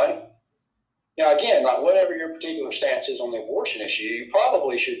thinks, right? Again, like whatever your particular stance is on the abortion issue, you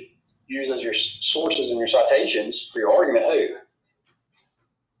probably should use as your sources and your citations for your argument who?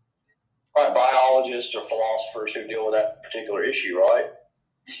 Right, biologists or philosophers who deal with that particular issue, right?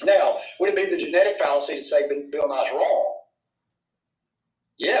 Now, would it be the genetic fallacy to say Bill Nye's wrong?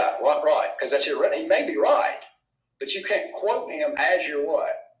 Yeah, right, because that's he may be right, but you can't quote him as your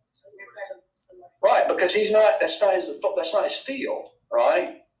what? Right, because that's not his field,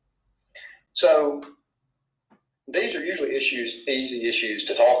 right? So these are usually easy issues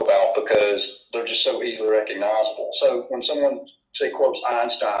to talk about because they're just so easily recognizable. So when someone, say, quotes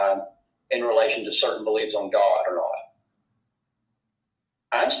Einstein in relation to certain beliefs on God or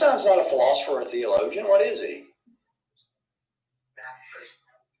not, Einstein's not a philosopher or a theologian. What is he?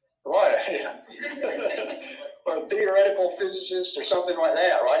 Right. Or a theoretical physicist or something like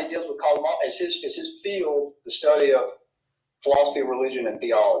that, right? He deals with it's his field, the study of philosophy, religion, and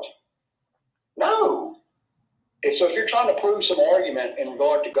theology. No. if you're trying to prove some argument in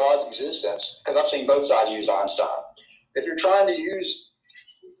regard to God's existence, because I've seen both sides use Einstein, if you're trying to use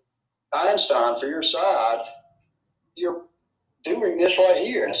Einstein for your side, you're doing this right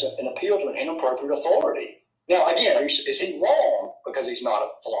here, and it's an appeal to an inappropriate authority. Now, again, is he wrong because he's not a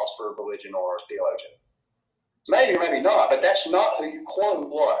philosopher of religion or a theologian? Maybe or maybe not, but that's not who you quote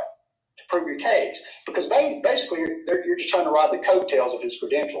what to prove your case. Because basically, you're just trying to ride the coattails of his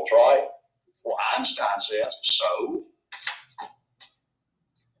credentials, right? Well, Einstein says so,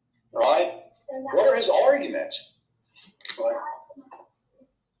 right? What are his arguments? Right?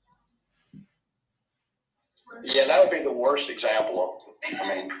 Yeah, that would be the worst example of,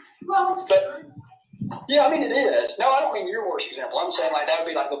 I mean, but yeah, I mean, it is. No, I don't mean your worst example. I'm saying like that would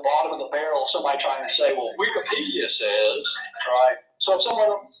be like the bottom of the barrel of somebody trying to say, well, Wikipedia says, right? So if someone,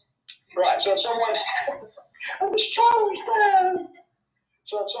 I'm just trying to understand.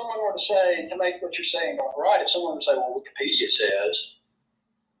 So if someone were to say, to make what you're saying right, if someone would say, well, Wikipedia says,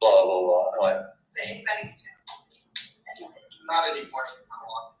 blah, blah, blah, like, Not anymore.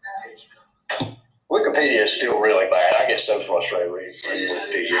 Wikipedia is still really bad. I get so frustrated reading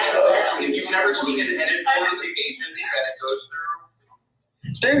Wikipedia stuff. You've never seen an edit notification that it goes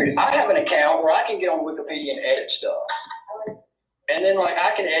through? Dude, I have an account where I can get on Wikipedia and edit stuff. And then, like,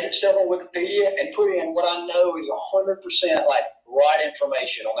 I can edit stuff on Wikipedia and put in what I know is 100% like right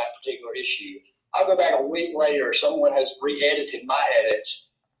information on that particular issue. I'll go back a week later, someone has re-edited my edits,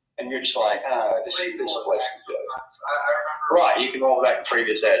 and you're just like, this place is good. I remember. Right, you can roll back to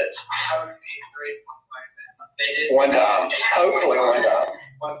previous edits. I was in 8th grade They did. One time. Hopefully one time.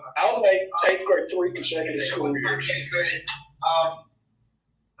 One time. I was in eighth grade 3 consecutive school years. Okay, good.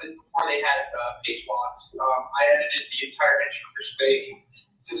 This was before they had page locks. I edited the entire entry for Spain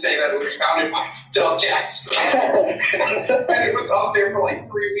to say that it was founded by Fidel Castro. And it was on there for like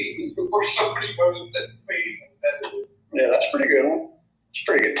 3 weeks before somebody noticed that Spain was edited. Yeah, that's a pretty good one. It's a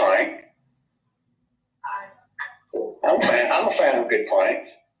pretty good prank. I'm a fan of good pranks.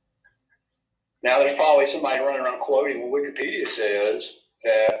 Now, there's probably somebody running around quoting what Wikipedia says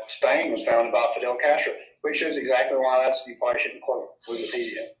that Spain was founded by Fidel Castro, which shows exactly why you probably shouldn't quote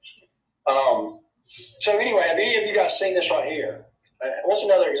Wikipedia. So anyway, have any of you guys seen this right here? What's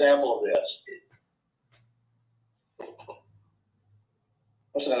another example of this?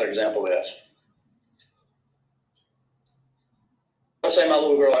 What's another example of this? Let's say my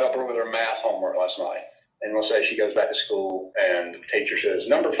little girl got up with her math homework last night, and let's say she goes back to school and the teacher says,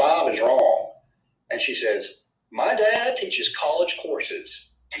 number 5 is wrong. And she says, my dad teaches college courses.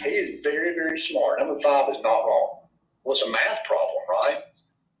 He is very, very smart. Number 5 is not wrong. Well, it's a math problem, right?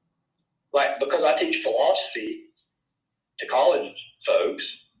 Like, because I teach philosophy to college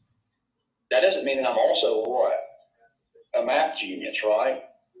folks, that doesn't mean that I'm also what? A math genius, right?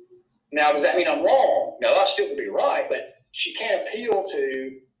 Now, does that mean I'm wrong? No, I still could be right, but she can't appeal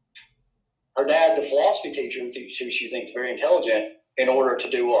to her dad, the philosophy teacher, who she thinks very intelligent, in order to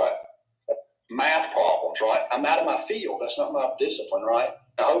do what? Math problems, right? I'm out of my field. That's not my discipline, right?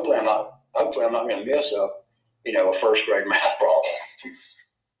 Now, hopefully I'm not going to miss a first grade math problem.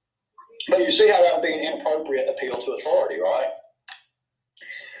 But you see how that would be an inappropriate appeal to authority, right?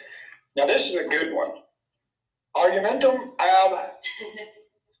 Now, this is a good one. Argumentum ab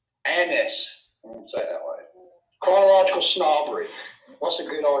annis. I won't say it that way. Chronological snobbery. What's a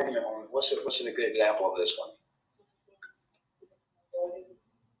good argument on it? What's a good example of this one?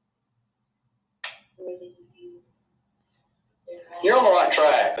 You're on the right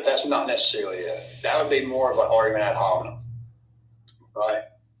track, but that's not necessarily it. That would be more of an argument ad hominem, right?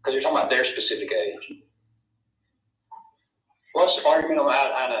 Because you're talking about their specific age. What's the argument on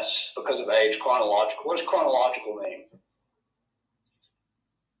ad annis because of age? Chronological. What does chronological mean?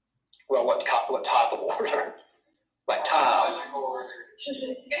 Well, what type of order? Like time,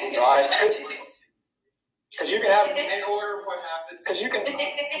 right? Because you can have In order, what happened? because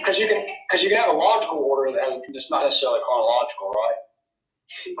you can have a logical order that's not necessarily chronological, right?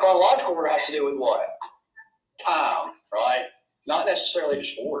 Chronological order has to do with what? Time, right? Not necessarily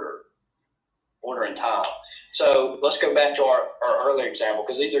just order and time. So let's go back to our earlier example,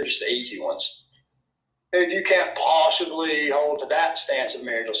 because these are just the easy ones. Dude, you can't possibly hold to that stance of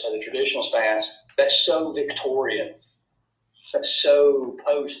marriage, let's say the traditional stance. That's so Victorian. That's so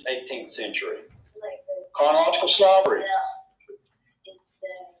post 18th century. Chronological snobbery.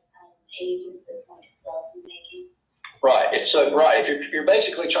 Right. If you're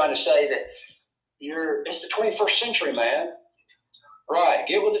basically trying to say that it's the 21st century, man. Right.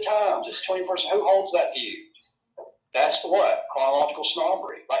 Get with the times. It's 21st. Who holds that view? That's what? Chronological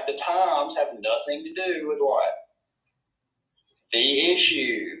snobbery. Like, the times have nothing to do with what? The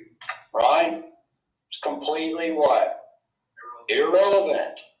issue. Right? It's completely what?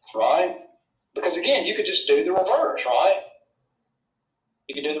 Irrelevant, right? Because again, you could just do the reverse, right?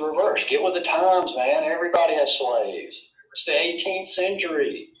 You could do the reverse. Get with the times, man. Everybody has slaves. It's the 18th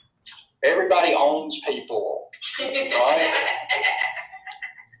century. Everybody owns people, right?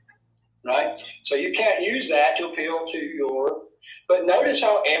 Right? So you can't use that to appeal to your... But notice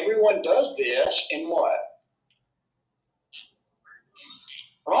how everyone does this in what?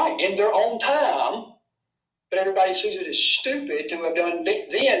 Right, in their own time. But everybody sees it as stupid to have done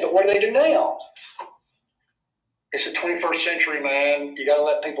then, but what do they do now? It's the 21st century, man. You got to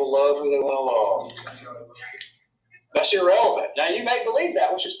let people love who they want to love. That's irrelevant. Now, you may believe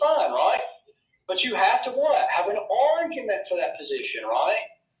that, which is fine, right? But you have to what? Have an argument for that position, right?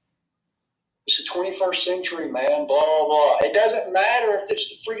 It's the 21st century, man, blah, blah, blah. It doesn't matter if it's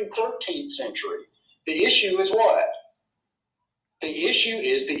the freaking 13th century. The issue is what? The issue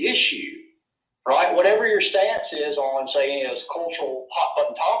is the issue, right? Whatever your stance is on, say, any of those cultural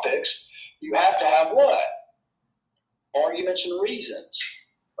hot-button topics, you have to have what? Arguments and reasons,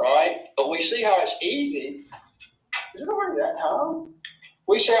 right? But we see how it's easy. Is it already that time?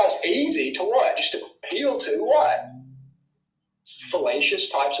 We see how it's easy to what? Just to appeal to what? Fallacious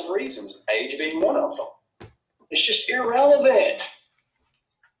types of reasons, age being one of them. It's just irrelevant.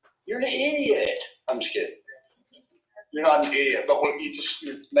 You're an idiot. I'm just kidding. You're not an idiot, but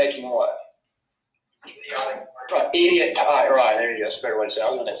you're making what? Idiotic. Right, idiot type. Right, there you go. That's a better way to say it. I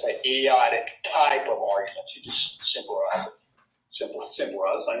was going to say idiotic type of arguments. You just simplify it. Simplify.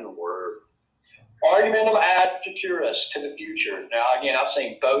 That's not even a word. Argumentum ad futurus, to the future. Now, again, I've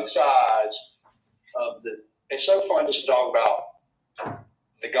seen both sides of the. It's so fun just to talk about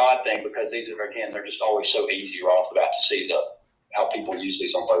the God thing because these are, again, they're just always so easy right off the bat to see how people use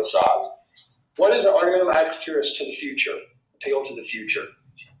these on both sides. What is an argumentum ad futurus, to the future? Appeal to the future.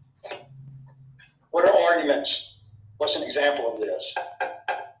 What are arguments? What's an example of this?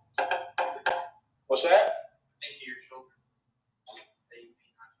 What's that? Maybe your children.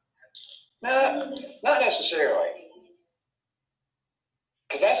 No, not necessarily.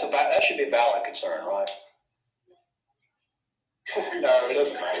 Because that should be a valid concern, right? No, it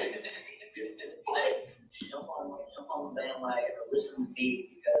doesn't matter. Jump on the bandwagon or listen to me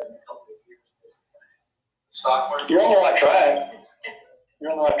because in a couple of years this is going to happen. Stock market. You're on the right track.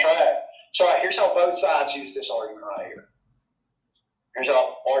 You're on the right track. So here's how both sides use this argument right here. Here's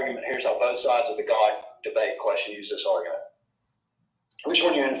how both sides of the God debate question use this argument. Which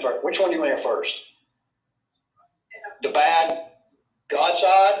one do you want to hear first? The bad God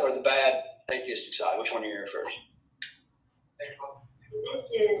side or the bad atheistic side? Which one do you hear first? This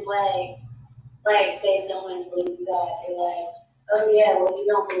is like say someone believes in God, they're like, oh yeah, well you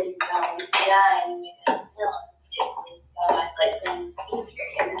don't believe in God, you die and you make a hell you believe in God, like saying future,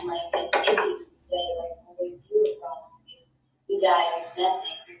 and then like an atheist would say like, well if you were wrong, you die, there's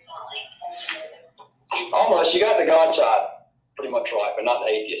nothing, there's not like Almost, you got the God side pretty much right, but not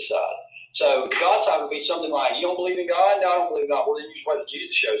the atheist side. So the God side would be something like, you don't believe in God? No, I don't believe in God. Well, then you just wait till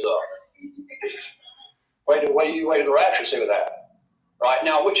Jesus shows up. Wait till the rapture, see with that. Right?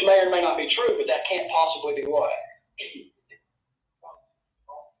 Now, which may or may not be true, but that can't possibly be what?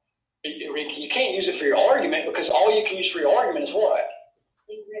 You can't use it for your argument because all you can use for your argument is what?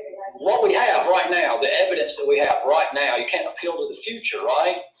 What we have right now, the evidence that we have right now. You can't appeal to the future,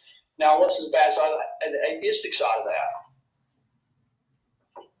 right? Now, what's the bad side of the atheistic side of that?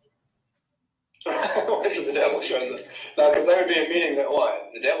 Where did the devil show up? No, because there would be a meaning that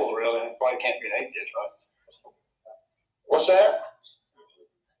what? The devil really probably can't be an atheist, right? What's that?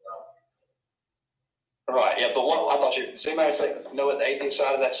 Right, yeah, but what I thought does anybody know what the atheist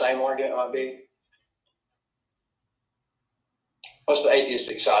side of that same argument might be? What's the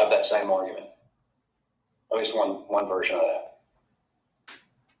atheistic side of that same argument? At least one version of that.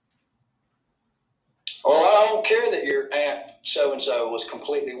 Well, I don't care that your aunt so-and-so was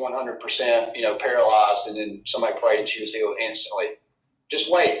completely 100%, paralyzed, and then somebody prayed and she was healed instantly.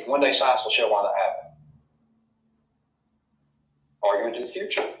 Just wait. One day science will show why that happened. Argument to the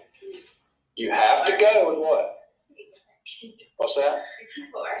future. You have to go with what? What's that?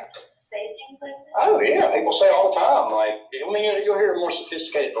 people are say things like that. Oh, yeah. People say all the time. You'll hear a more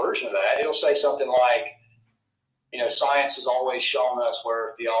sophisticated version of that. It'll say something like, science has always shown us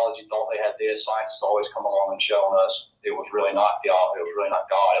where theology thought they had this. Science has always come along and shown us it was really not theology. It was really not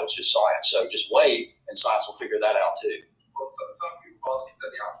God. It was just science. So just wait, and science will figure that out too. Well, some people also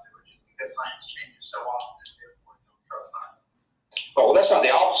said the opposite, which is because science changes so often, therefore don't trust science. Well, that's not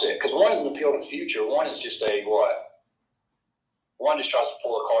the opposite, because one is an appeal to the future. One is just a what? One just tries to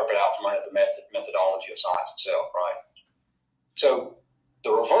pull the carpet out from under the methodology of science itself, right? So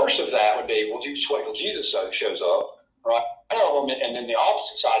The reverse of that would be, well, you just wait till Jesus shows up, right? And then the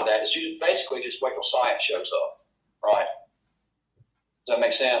opposite side of that is you basically just wait till science shows up, right? Does that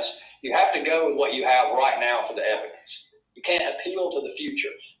make sense? You have to go with what you have right now for the evidence. You can't appeal to the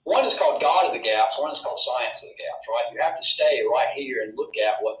future. One is called God of the gaps. One is called science of the gaps, right? You have to stay right here and look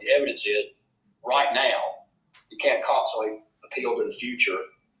at what the evidence is right now. You can't constantly appeal to the future,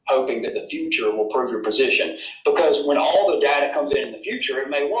 hoping that the future will prove your position. Because when all the data comes in the future, it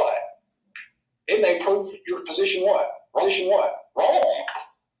may what? It may prove your position what? Position what? Wrong,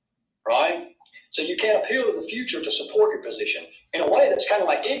 right? So you can't appeal to the future to support your position. In a way, that's kind of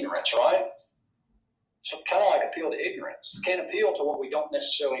like ignorance, right? So kind of like appeal to ignorance. You can't appeal to what we don't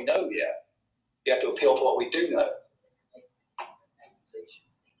necessarily know yet. You have to appeal to what we do know.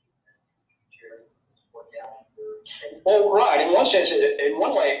 Well, right. In one sense, in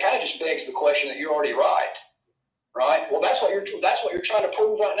one way, it kind of just begs the question that you're already right. Right? Well, that's what you're trying to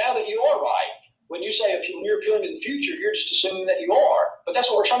prove right now, that you are right. When you say when you're appealing to the future, you're just assuming that you are. But that's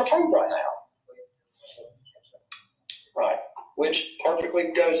what we're trying to prove right now. Right. Which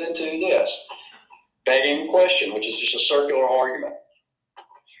perfectly goes into this. Begging the question, which is just a circular argument.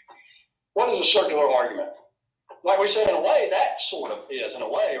 What is a circular argument? Like we said, in a way, that sort of is, in a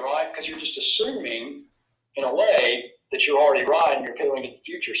way, right? Because you're just assuming, in a way, that you're already right and you're appealing to the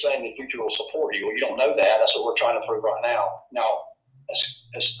future, saying the future will support you. Well, you don't know that. That's what we're trying to prove right now. Now,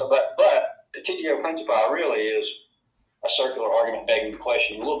 but Petitio Principi really is a circular argument begging the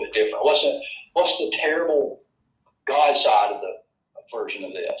question, a little bit different. What's the terrible God side of the version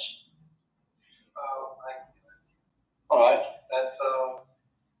of this? All right. That's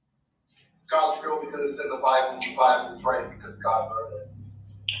God's real because it's in the Bible, and the Bible is right because God wrote it.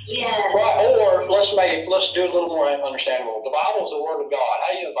 Yeah. Right, or let's do it a little more understandable. The Bible is the Word of God.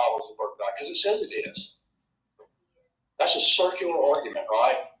 How do you know the Bible is the Word of God? Because it says it is. That's a circular argument,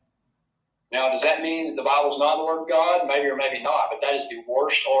 right? Now, does that mean that the Bible is not the Word of God? Maybe or maybe not, but that is the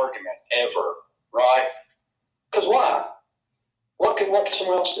worst argument ever, right? Because why? What could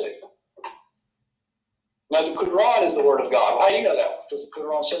someone else do? Now, the Quran is the Word of God. How do you know that? Because the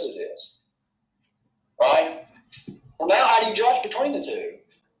Quran says it is. Right? Well, now how do you judge between the two?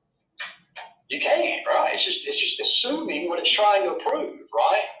 You can't, right? It's just assuming what it's trying to prove,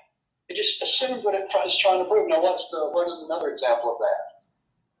 right? It just assumes what it's trying to prove. Now, what is another example of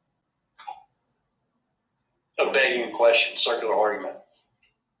that? A begging question, circular argument.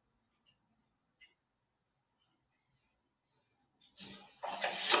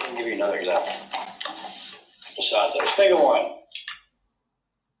 I'll give you another example. Besides that, think of one.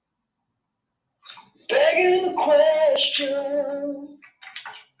 Begging the question,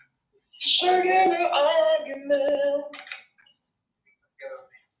 circular argument.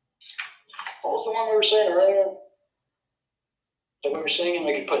 What was the one we were saying earlier? That we were singing,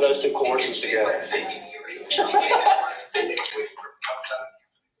 we could put those two choruses together.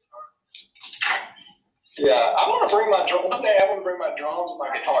 Yeah, I want to bring my drum. One day I want to bring my drums and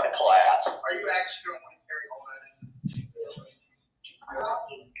my guitar to class. Are you actually going to want to carry all that in?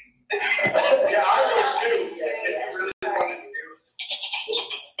 Yeah, I would too. If you really wanted to do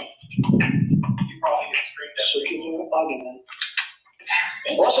it, you probably get straight up. Circular argument.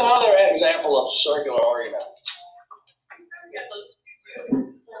 What's another example of circular argument?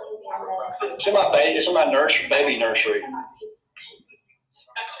 It's in my baby nursery.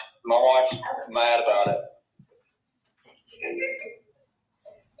 My wife's mad about it.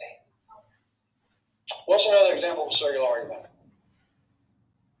 What's another example of a circular argument?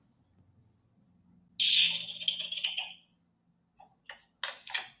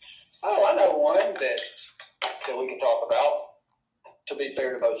 Oh, I know one that we can talk about. To be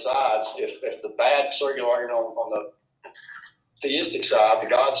fair to both sides, if the bad circular argument on the theistic side, the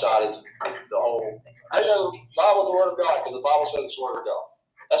God side, is the whole, I know the Bible is the Word of God because the Bible says it's the Word of God.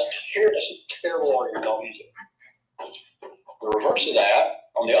 That's a terrible argument. Don't use it. The reverse of that,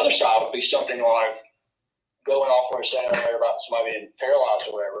 on the other side, would be something like going off where we're saying earlier about somebody being paralyzed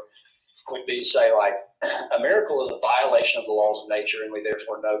or whatever, would be say like a miracle is a violation of the laws of nature, and we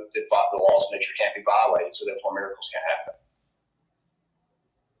therefore know that the laws of nature can't be violated, so therefore miracles can't happen.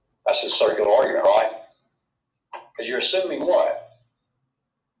 That's a circular argument, right? Because you're assuming what?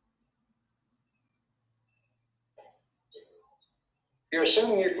 You're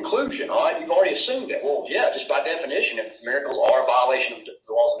assuming your conclusion, right? You've already assumed it. Well, yeah, just by definition, if miracles are a violation of the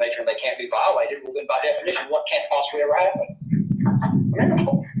laws of nature and they can't be violated, well, then by definition, what can't possibly ever happen?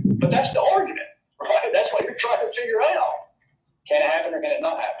 Miracle. But that's the argument, right? That's what you're trying to figure out. Can it happen or can it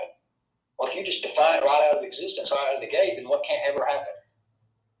not happen? Well, if you just define it right out of existence, right out of the gate, then what can't ever happen?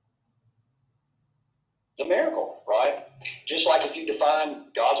 The miracle, right? just like if you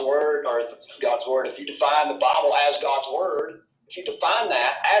define God's word, if you define the Bible as God's word, if you define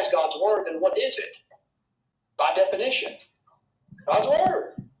that as God's word, then what is it? By definition, God's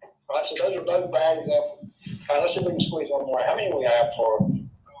word. Right, so those are both bad examples. All right, let's see if we can squeeze one more. How many do we have for?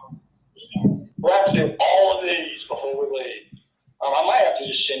 We'll have to do all of these before we leave. I might have to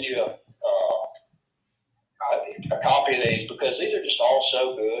just send you a copy of these because these are just all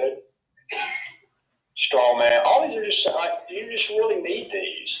so good. Straw man. All these are just like, you just really need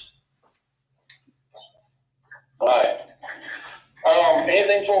these. All right.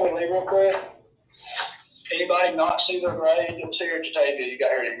 Anything before we leave real quick? Anybody not see their grade? Didn't see your Jatavia. You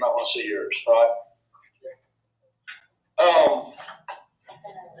got here, you might want to see yours, right?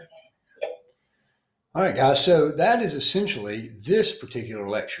 All right, guys. So that is essentially this particular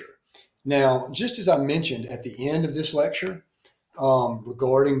lecture. Now, just as I mentioned at the end of this lecture,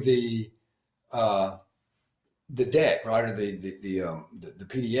 regarding the deck, right, or the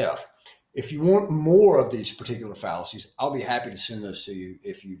PDF. If you want more of these particular fallacies, I'll be happy to send those to you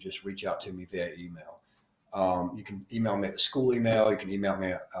if you just reach out to me via email. You can email me at the school email. You can email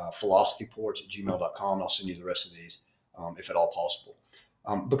me at philosophyports@gmail.com. I'll send you the rest of these, if at all possible.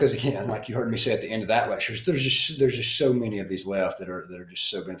 Because again, like you heard me say at the end of that lecture, there's just so many of these left that are just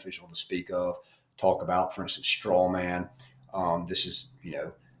so beneficial to speak of, talk about. For instance, straw man. This is,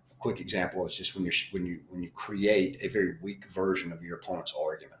 a quick example is just when you create a very weak version of your opponent's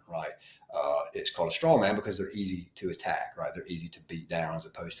argument, right? It's called a straw man because they're easy to attack, right? They're easy to beat down as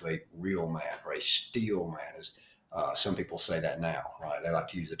opposed to a real man or a steel man, as some people say that now, right? They like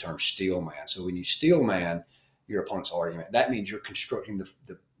to use the term steel man. So when you steel man your opponent's argument, that means you're constructing the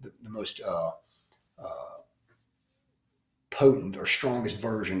most potent or strongest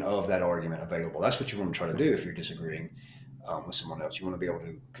version of that argument available. That's what you want to try to do if you're disagreeing with someone else. You want to be able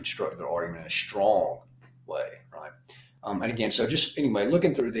to construct their argument in a strong way, right? And again, so just anyway,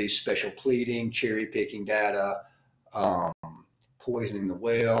 looking through these special pleading, cherry picking data, poisoning the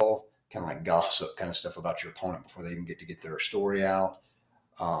well, kind of like gossip kind of stuff about your opponent before they even get their story out.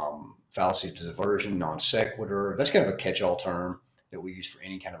 Fallacy of diversion, non sequitur. That's kind of a catch-all term that we use for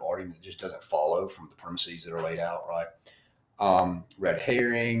any kind of argument that just doesn't follow from the premises that are laid out, right? Red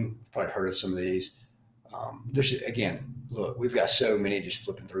herring, you've probably heard of some of these. There's, again, look, we've got so many just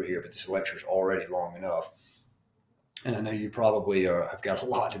flipping through here, but this lecture is already long enough. And I know you probably have got a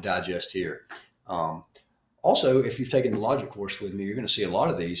lot to digest here. Also, if you've taken the logic course with me, you're going to see a lot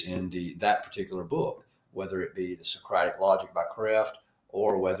of these in that particular book, whether it be the Socratic Logic by Kreft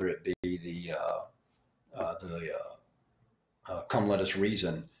or whether it be the Come Let Us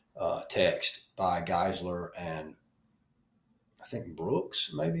Reason text by Geisler and I think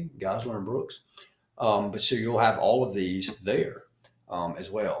Brooks, maybe Geisler and Brooks. But so you'll have all of these there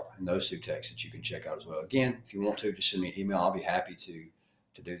as well, and those two texts that you can check out as well. Again, if you want to, just send me an email. I'll be happy to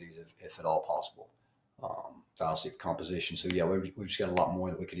do these if at all possible. Fallacy of composition. So yeah, we've just got a lot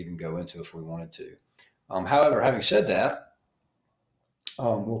more that we could even go into if we wanted to. However, having said that,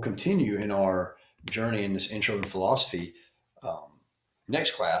 we'll continue in our journey in this intro to philosophy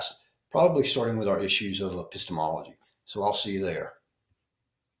next class, probably starting with our issues of epistemology. So I'll see you there.